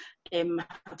failure,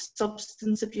 have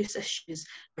substance abuse issues,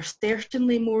 are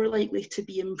certainly more likely to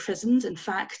be imprisoned. In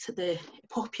fact, the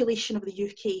population of the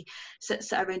UK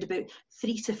sits at around about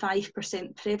 3 to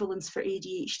 5% prevalence for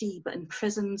ADHD, but in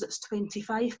prisons it's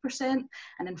 25%,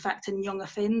 and in fact in young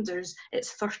offenders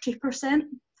it's 30%.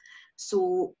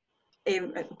 So a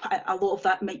lot of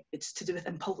that it's to do with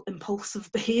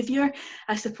impulsive behaviour,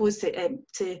 I suppose.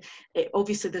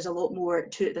 Obviously there's a lot more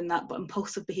to it than that, but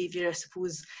impulsive behaviour, I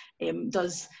suppose,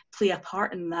 does play a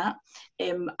part in that.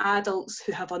 Adults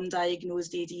who have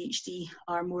undiagnosed ADHD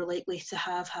are more likely to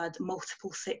have had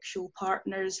multiple sexual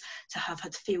partners, to have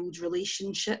had failed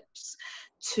relationships,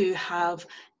 to have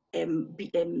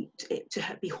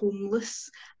be homeless.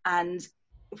 And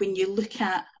when you look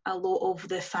at a lot of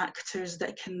the factors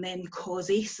that can then cause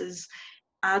ACEs,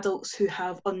 adults who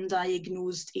have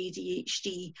undiagnosed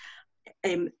ADHD,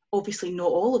 obviously not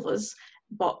all of us,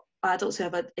 but adults who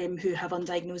have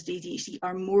undiagnosed ADHD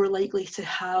are more likely to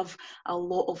have a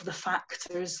lot of the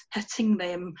factors hitting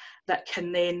them that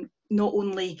can then not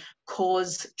only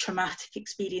cause traumatic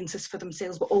experiences for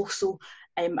themselves, but also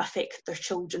affect their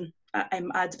children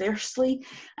adversely.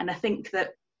 And I think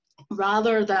that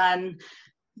rather than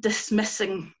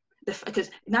dismissing because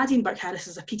Nadine Burke-Harris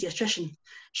is a paediatrician.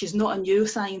 She's not a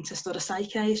neuroscientist or a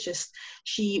psychiatrist.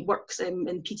 She works in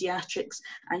paediatrics,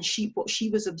 and what she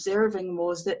was observing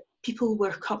was that a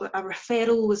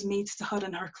referral was made to her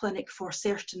in her clinic for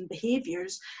certain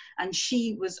behaviours, and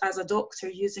she was, as a doctor,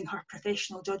 using her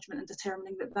professional judgment and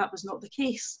determining that that was not the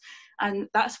case. And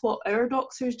that's what our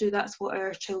doctors do, that's what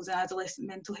our child and adolescent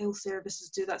mental health services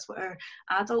do, that's what our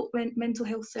adult mental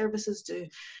health services do.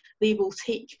 They will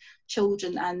take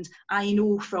children, and I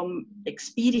know from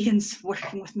experience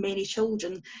working with many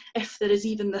children, if there is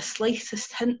even the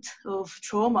slightest hint of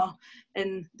trauma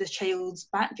in the child's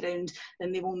background,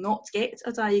 then they will not get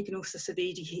a diagnosis of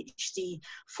ADHD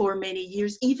for many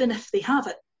years, even if they have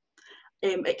it.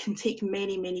 It can take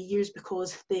many, many years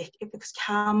because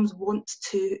CAMS want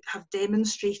to have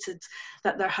demonstrated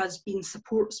that there has been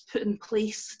supports put in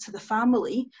place to the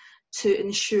family to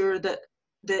ensure that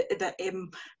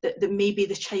maybe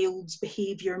the child's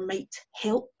behaviour might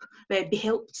be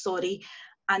helped,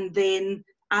 and then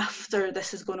after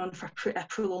this has gone on for a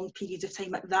prolonged period of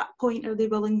time, at that point are they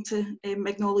willing to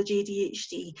acknowledge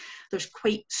ADHD. There's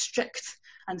quite strict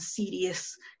and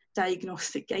serious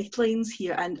diagnostic guidelines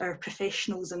here, and our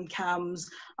professionals in CAMS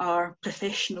are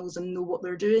professionals and know what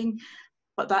they're doing.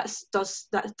 But that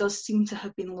does seem to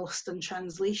have been lost in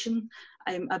translation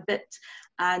a bit.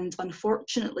 And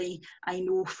unfortunately, I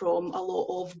know from a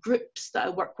lot of groups that I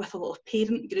work with, a lot of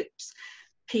parent groups,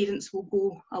 parents will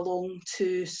go along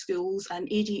to schools, and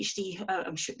ADHD,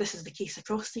 I'm sure this is the case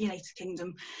across the United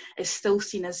Kingdom, is still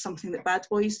seen as something that bad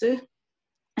boys do.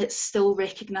 It's still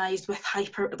recognised with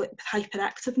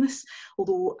hyperactiveness,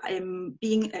 although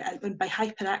by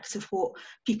hyperactive, what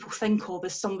people think of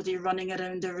is somebody running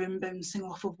around a room, bouncing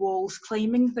off of walls,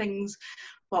 climbing things,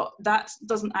 but that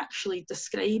doesn't actually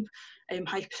describe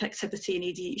hyperactivity and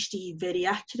ADHD very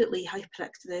accurately.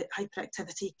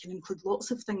 Hyperactivity can include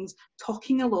lots of things,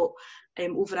 talking a lot,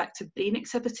 overactive brain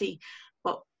activity,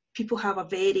 but people have a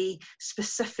very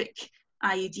specific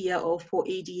idea of what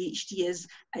ADHD is.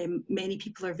 Many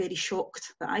people are very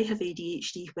shocked that I have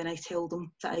ADHD when I tell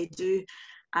them that I do,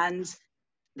 and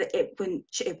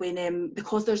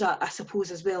because there's I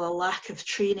suppose as well a lack of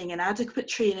training and adequate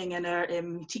training in our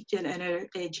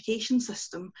education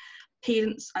system,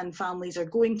 parents and families are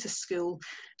going to school,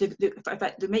 they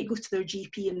might go to their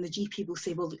GP and the GP will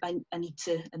say, well, I need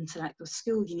to interact with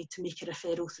school, you need to make a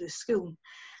referral through school.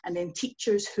 And then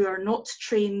teachers who are not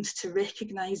trained to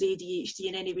recognise ADHD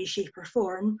in any way, shape or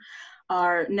form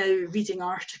are now reading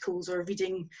articles or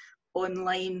reading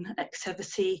online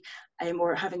activity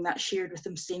or having that shared with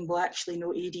them saying, well, actually no,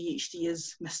 ADHD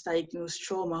is misdiagnosed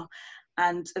trauma.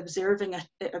 And observing that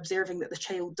the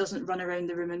child doesn't run around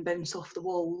the room and bounce off the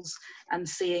walls and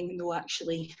saying, no,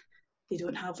 actually, they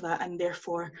don't have that. And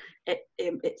therefore,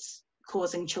 it's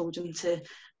causing children to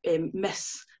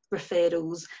miss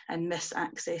referrals and miss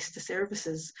access to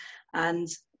services. And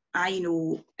I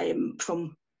know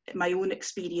from my own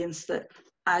experience that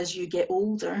as you get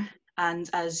older, and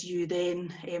as you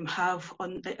then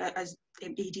as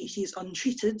ADHD is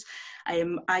untreated,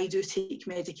 I do take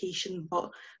medication, but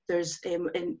there's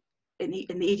in the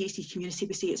ADHD community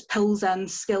we say it's pills and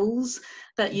skills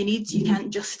that you need. You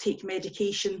can't just take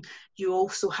medication, you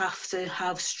also have to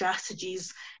have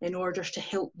strategies in order to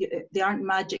help you. They aren't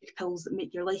magic pills that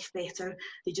make your life better,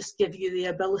 they just give you the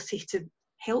ability to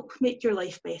help make your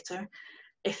life better.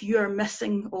 If you are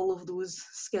missing all of those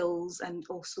skills and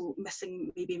also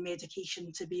missing maybe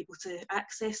medication to be able to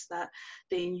access that,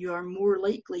 then you are more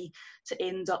likely to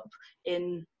end up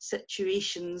in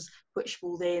situations which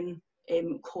will then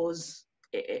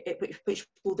which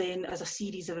will then, as a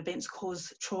series of events,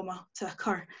 cause trauma to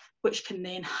occur, which can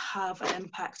then have an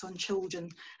impact on children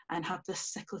and have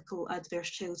this cyclical adverse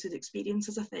childhood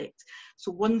experiences effect.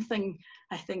 So one thing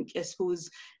I think, I suppose,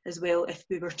 as well, if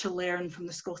we were to learn from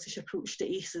the Scottish approach to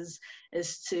ACEs,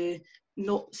 is to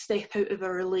not step out of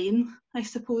our lane, I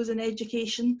suppose, in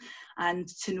education, and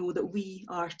to know that we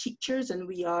are teachers and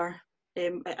we are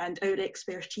and our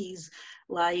expertise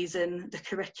lies in the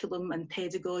curriculum and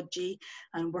pedagogy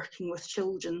and working with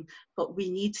children, but we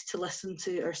need to listen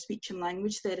to our speech and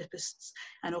language therapists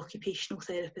and occupational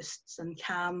therapists and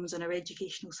CAMs and our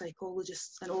educational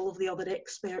psychologists and all of the other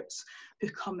experts who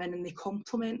come in and they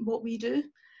complement what we do,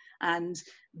 and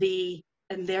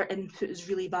their input is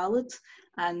really valid.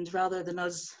 And rather than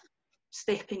us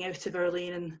stepping out of our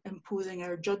lane and imposing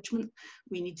our judgment,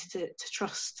 we need to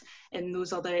trust in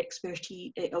those other experts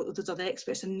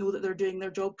and know that they're doing their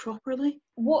job properly.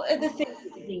 What are the things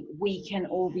that you think we can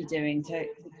all be doing to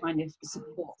kind of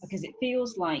support? Because it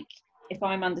feels like, if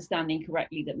I'm understanding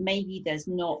correctly, that maybe there's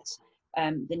not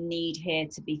the need here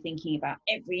to be thinking about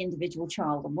every individual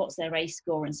child and what's their ACE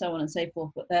score and so on and so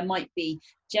forth, but there might be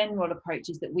general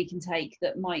approaches that we can take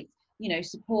that might,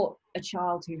 support a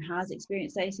child who has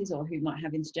experienced ACEs or who might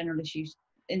have intergenerational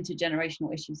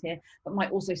issues here, but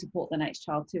might also support the next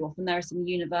child too. Often there are some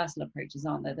universal approaches,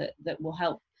 aren't there, that will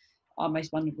help our most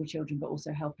vulnerable children, but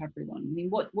also help everyone. I mean,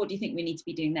 what do you think we need to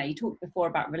be doing there? You talked before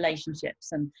about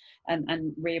relationships and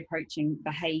reapproaching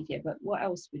behaviour, but what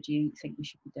else would you think we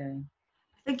should be doing?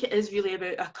 I think it is really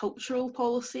about a cultural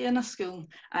policy in a school,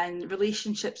 and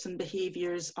relationships and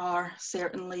behaviours are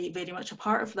certainly very much a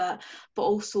part of that, but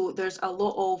also there's a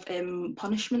lot of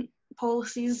punishment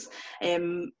policies,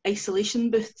 isolation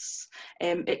booths,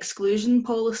 exclusion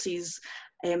policies,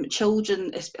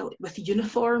 children with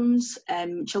uniforms,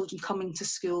 children coming to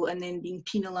school and then being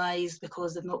penalised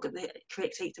because they've not got the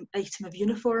correct item of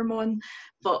uniform on,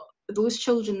 but those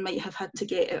children might have had to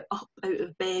get up out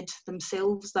of bed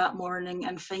themselves that morning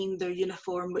and find their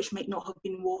uniform, which might not have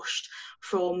been washed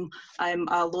from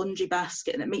a laundry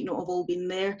basket, and it might not have all been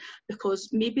there because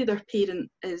maybe their parent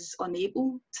is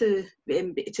unable to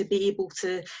be able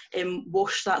to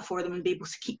wash that for them and be able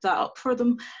to keep that up for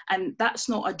them. And that's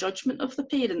not a judgment of the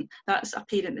parent, that's a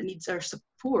parent that needs our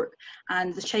support.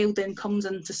 And the child then comes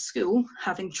into school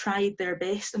having tried their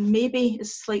best and maybe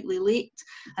is slightly late,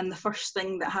 and the first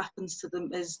thing that happens to them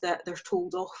is that they're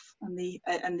told off and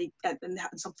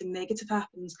something negative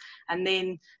happens, and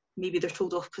then maybe they're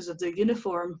told off because of their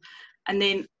uniform. And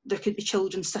then there could be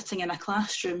children sitting in a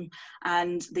classroom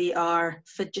and they are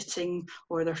fidgeting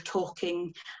or they're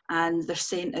talking and they're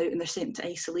sent out and they're sent to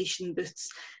isolation booths.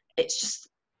 It's just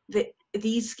that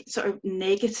these sort of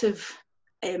negative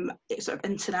sort of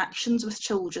interactions with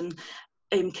children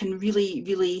can really,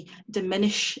 really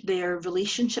diminish their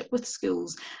relationship with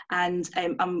schools. And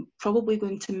I'm probably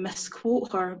going to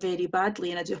misquote her very badly,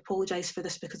 and I do apologise for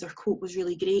this because her quote was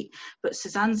really great, but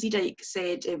Suzanne Zeedyk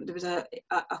said, there was a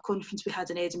conference we had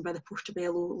in Edinburgh, the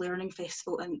Portobello Learning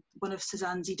Festival, and one of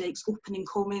Suzanne Zeedyk's opening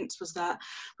comments was that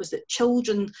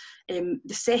children, the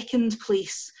second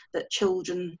place that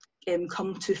children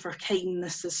come to for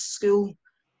kindness is school,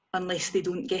 unless they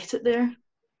don't get it there.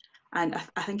 And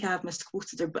I think I have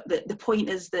misquoted her, but the point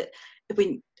is that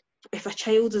if a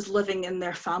child is living in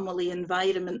their family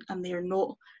environment and they're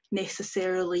not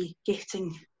necessarily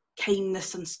getting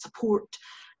kindness and support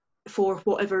for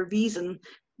whatever reason,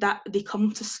 that they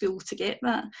come to school to get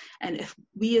that. And if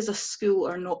we as a school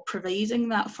are not providing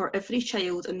that for every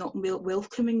child and not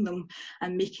welcoming them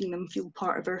and making them feel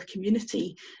part of our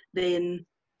community, then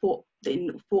what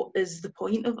is the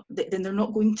point of then they're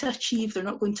not going to achieve, they're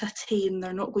not going to attain,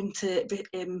 they're not going to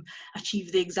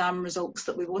achieve the exam results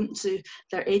that we want to.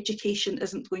 Their education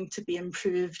isn't going to be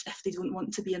improved if they don't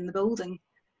want to be in the building.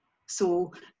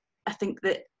 So I think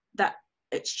that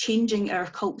it's changing our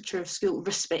culture of school,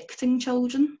 respecting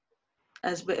children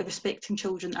as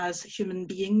human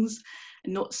beings,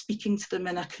 and not speaking to them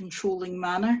in a controlling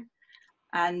manner,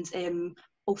 and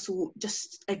also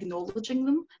just acknowledging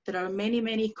them. There are many,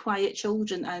 many quiet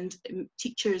children, and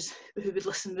teachers who would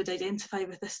listen would identify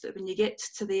with this, that when you get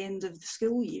to the end of the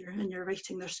school year and you're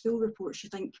writing their school reports, you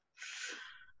think,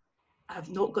 I've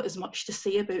not got as much to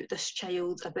say about this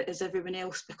child as everyone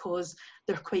else, because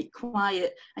they're quite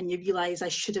quiet, and you realise I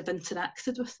should have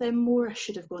interacted with them more, I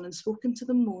should have gone and spoken to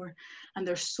them more. And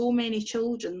there's so many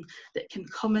children that can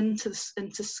come into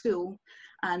school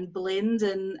and blend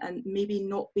in and maybe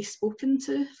not be spoken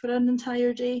to for an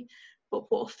entire day, but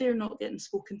what if they're not getting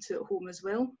spoken to at home as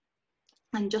well?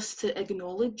 And just to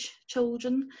acknowledge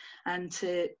children and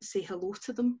to say hello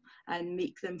to them and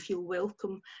make them feel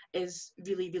welcome is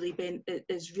really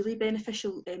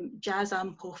beneficial. Jazz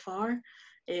Ampofar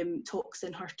talks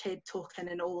in her TED Talk and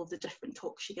in all of the different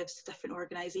talks she gives to different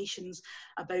organisations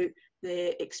about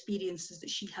the experiences that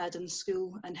she had in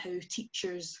school and how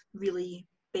teachers really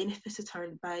benefited her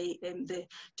by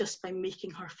just by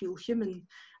making her feel human.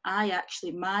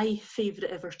 My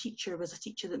favourite ever teacher was a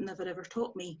teacher that never ever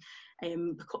taught me,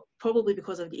 probably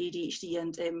because of ADHD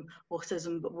and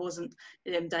autism, but wasn't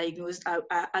diagnosed.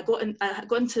 I got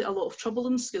into a lot of trouble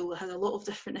in school. I had a lot of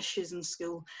different issues in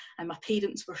school, and my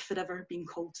parents were forever being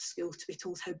called to school to be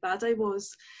told how bad I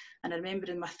was. And I remember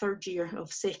in my third year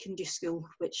of secondary school,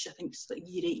 which I think is like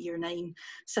year 8, year 9,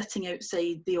 sitting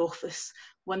outside the office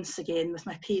once again with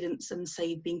my parents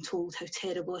inside, being told how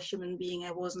terrible a human being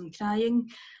I was and crying.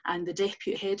 And the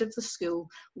deputy head of the school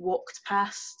walked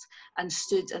past and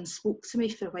stood and spoke to me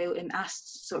for a while and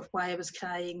asked sort of why I was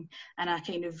crying. And I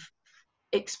kind of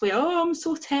explained, oh, I'm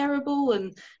so terrible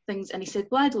and things. And he said,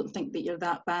 well, I don't think that you're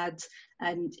that bad.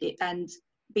 And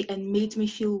made me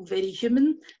feel very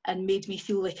human, and made me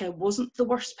feel like I wasn't the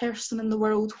worst person in the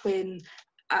world, when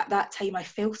at that time I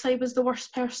felt I was the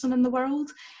worst person in the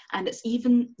world. And it's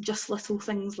even just little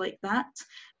things like that,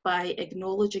 by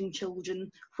acknowledging children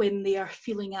when they are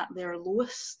feeling at their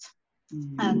lowest,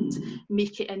 and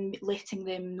letting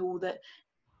them know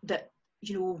that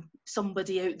you know,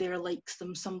 somebody out there likes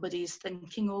them, somebody's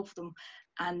thinking of them,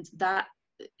 and that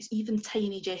even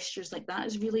tiny gestures like that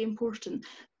is really important.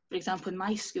 For example, in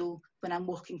my school, when I'm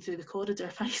walking through the corridor,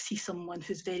 if I see someone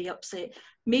who's very upset,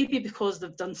 maybe because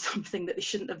they've done something that they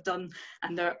shouldn't have done,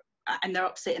 and they're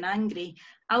upset and angry,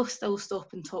 I'll still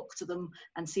stop and talk to them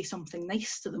and say something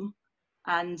nice to them,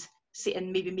 and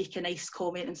maybe make a nice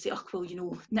comment and say, oh, well, you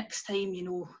know, next time, you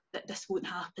know, that this won't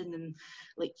happen, and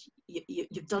like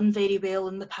you've done very well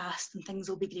in the past and things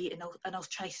will be great, and I'll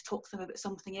try to talk to them about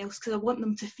something else, because I want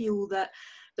them to feel that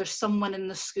there's someone in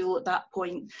the school at that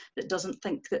point that doesn't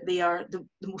think that they are the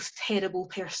most terrible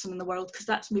person in the world, because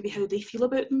that's maybe how they feel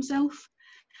about themselves.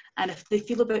 And if they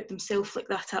feel about themselves like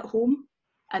that at home,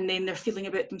 and then they're feeling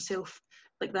about themselves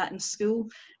like that in school,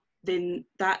 then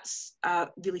that's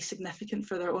really significant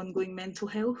for their ongoing mental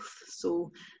health.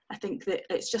 So I think that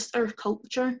it's just our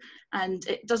culture, and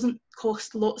it doesn't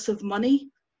cost lots of money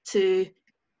to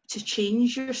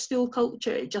change your school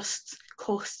culture. It just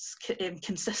costs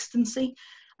consistency,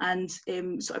 and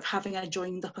sort of having a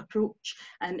joined up approach,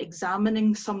 and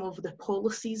examining some of the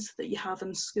policies that you have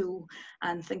in school,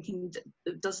 and thinking,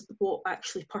 what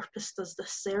actually purpose does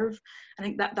this serve? I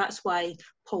think that's why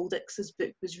Paul Dix's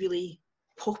book was really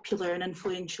popular and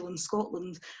influential in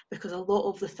Scotland, because a lot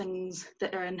of the things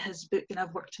that are in his book, and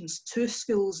I've worked in 2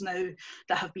 schools now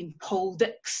that have been Paul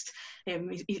Dixed,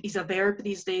 he's a verb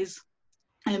these days,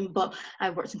 but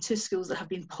I've worked in 2 schools that have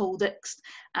been Paul Dixed,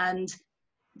 and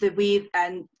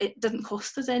it didn't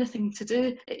cost us anything to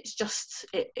do. It's just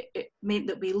it meant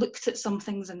that we looked at some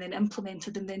things and then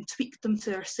implemented and then tweaked them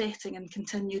to our setting and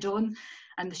continued on,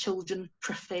 and the children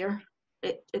prefer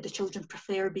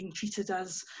being treated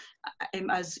as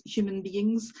human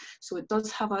beings. So it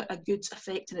does have a good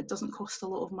effect, and it doesn't cost a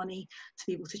lot of money to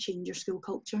be able to change your school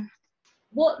culture.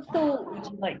 What thought would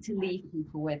you like to leave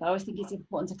people with? I always think it's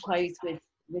important to close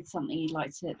with something you'd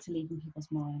like to leave in people's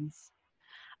minds.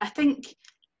 I think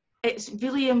it's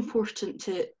really important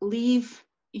to leave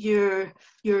your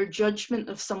judgment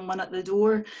of someone at the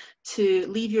door, to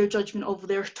leave your judgment of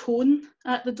their tone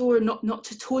at the door, not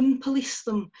to tone police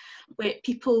them. Where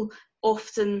people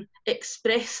often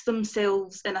express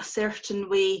themselves in a certain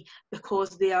way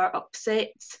because they are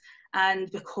upset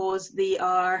and because they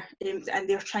are and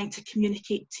they're trying to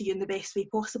communicate to you in the best way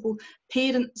possible.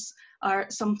 Parents are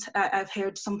I've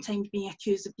heard sometimes being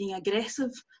accused of being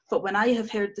aggressive, but when I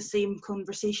have heard the same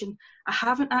conversation, I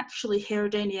haven't actually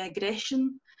heard any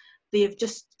aggression. They have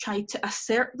just tried to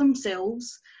assert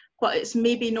themselves, but it's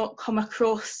maybe not come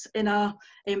across in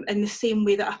the same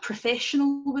way that a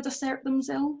professional would assert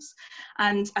themselves.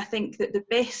 And I think that the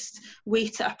best way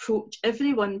to approach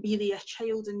everyone, be they a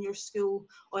child in your school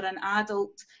or an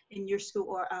adult in your school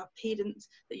or a parent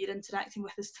that you're interacting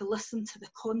with, is to listen to the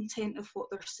content of what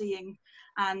they're saying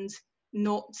and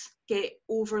not get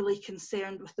overly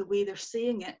concerned with the way they're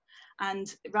saying it.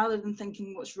 And rather than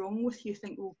thinking what's wrong with you,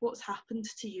 think, well, what's happened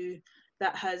to you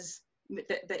that has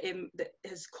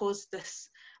caused this,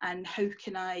 and how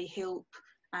can I help,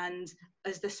 and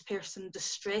is this person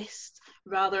distressed,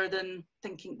 rather than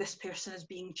thinking this person is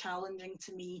being challenging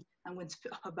to me, I'm going to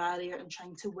put up a barrier and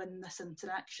trying to win this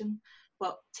interaction.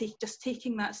 But just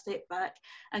taking that step back,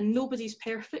 and nobody's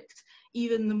perfect,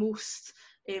 even the most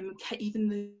even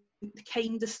the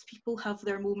kindest people have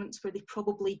their moments where they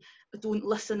probably don't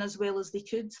listen as well as they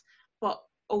could, but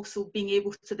also being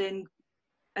able to then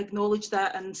acknowledge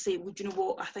that and say, well, do you know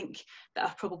what, I think that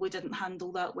I probably didn't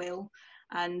handle that well,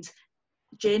 and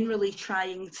generally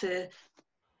trying to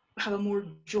have a more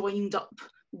joined up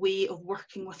way of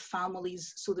working with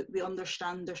families so that we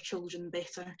understand their children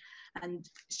better. And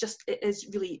it is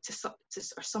really, to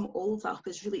sum all of that up,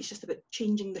 is really, it's just about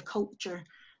changing the culture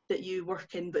that you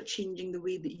work in, but changing the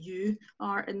way that you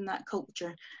are in that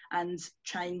culture, and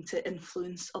trying to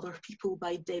influence other people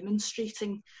by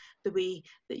demonstrating the way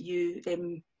that you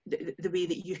the way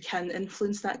that you can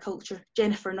influence that culture.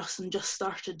 Jennifer Nussen just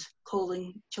started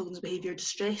calling children's behaviour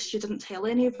distress. She didn't tell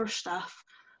any of her staff,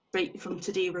 right, from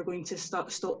today we're going to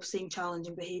stop saying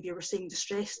challenging behaviour, we're saying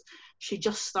distress. She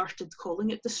just started calling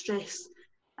it distress,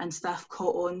 and staff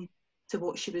caught on to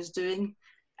what she was doing.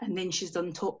 And then she's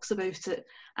done talks about it.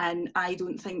 And I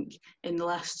don't think in the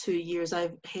last 2 years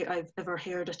I've ever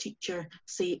heard a teacher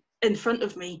say in front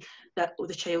of me that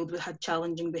the child had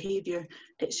challenging behaviour.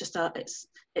 It's just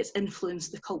it's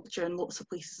influenced the culture in lots of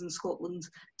places in Scotland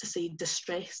to say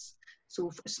distress.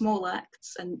 So for small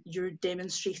acts, and you're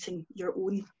demonstrating your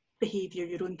own behaviour,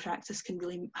 your own practice, can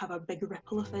really have a big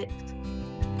ripple effect.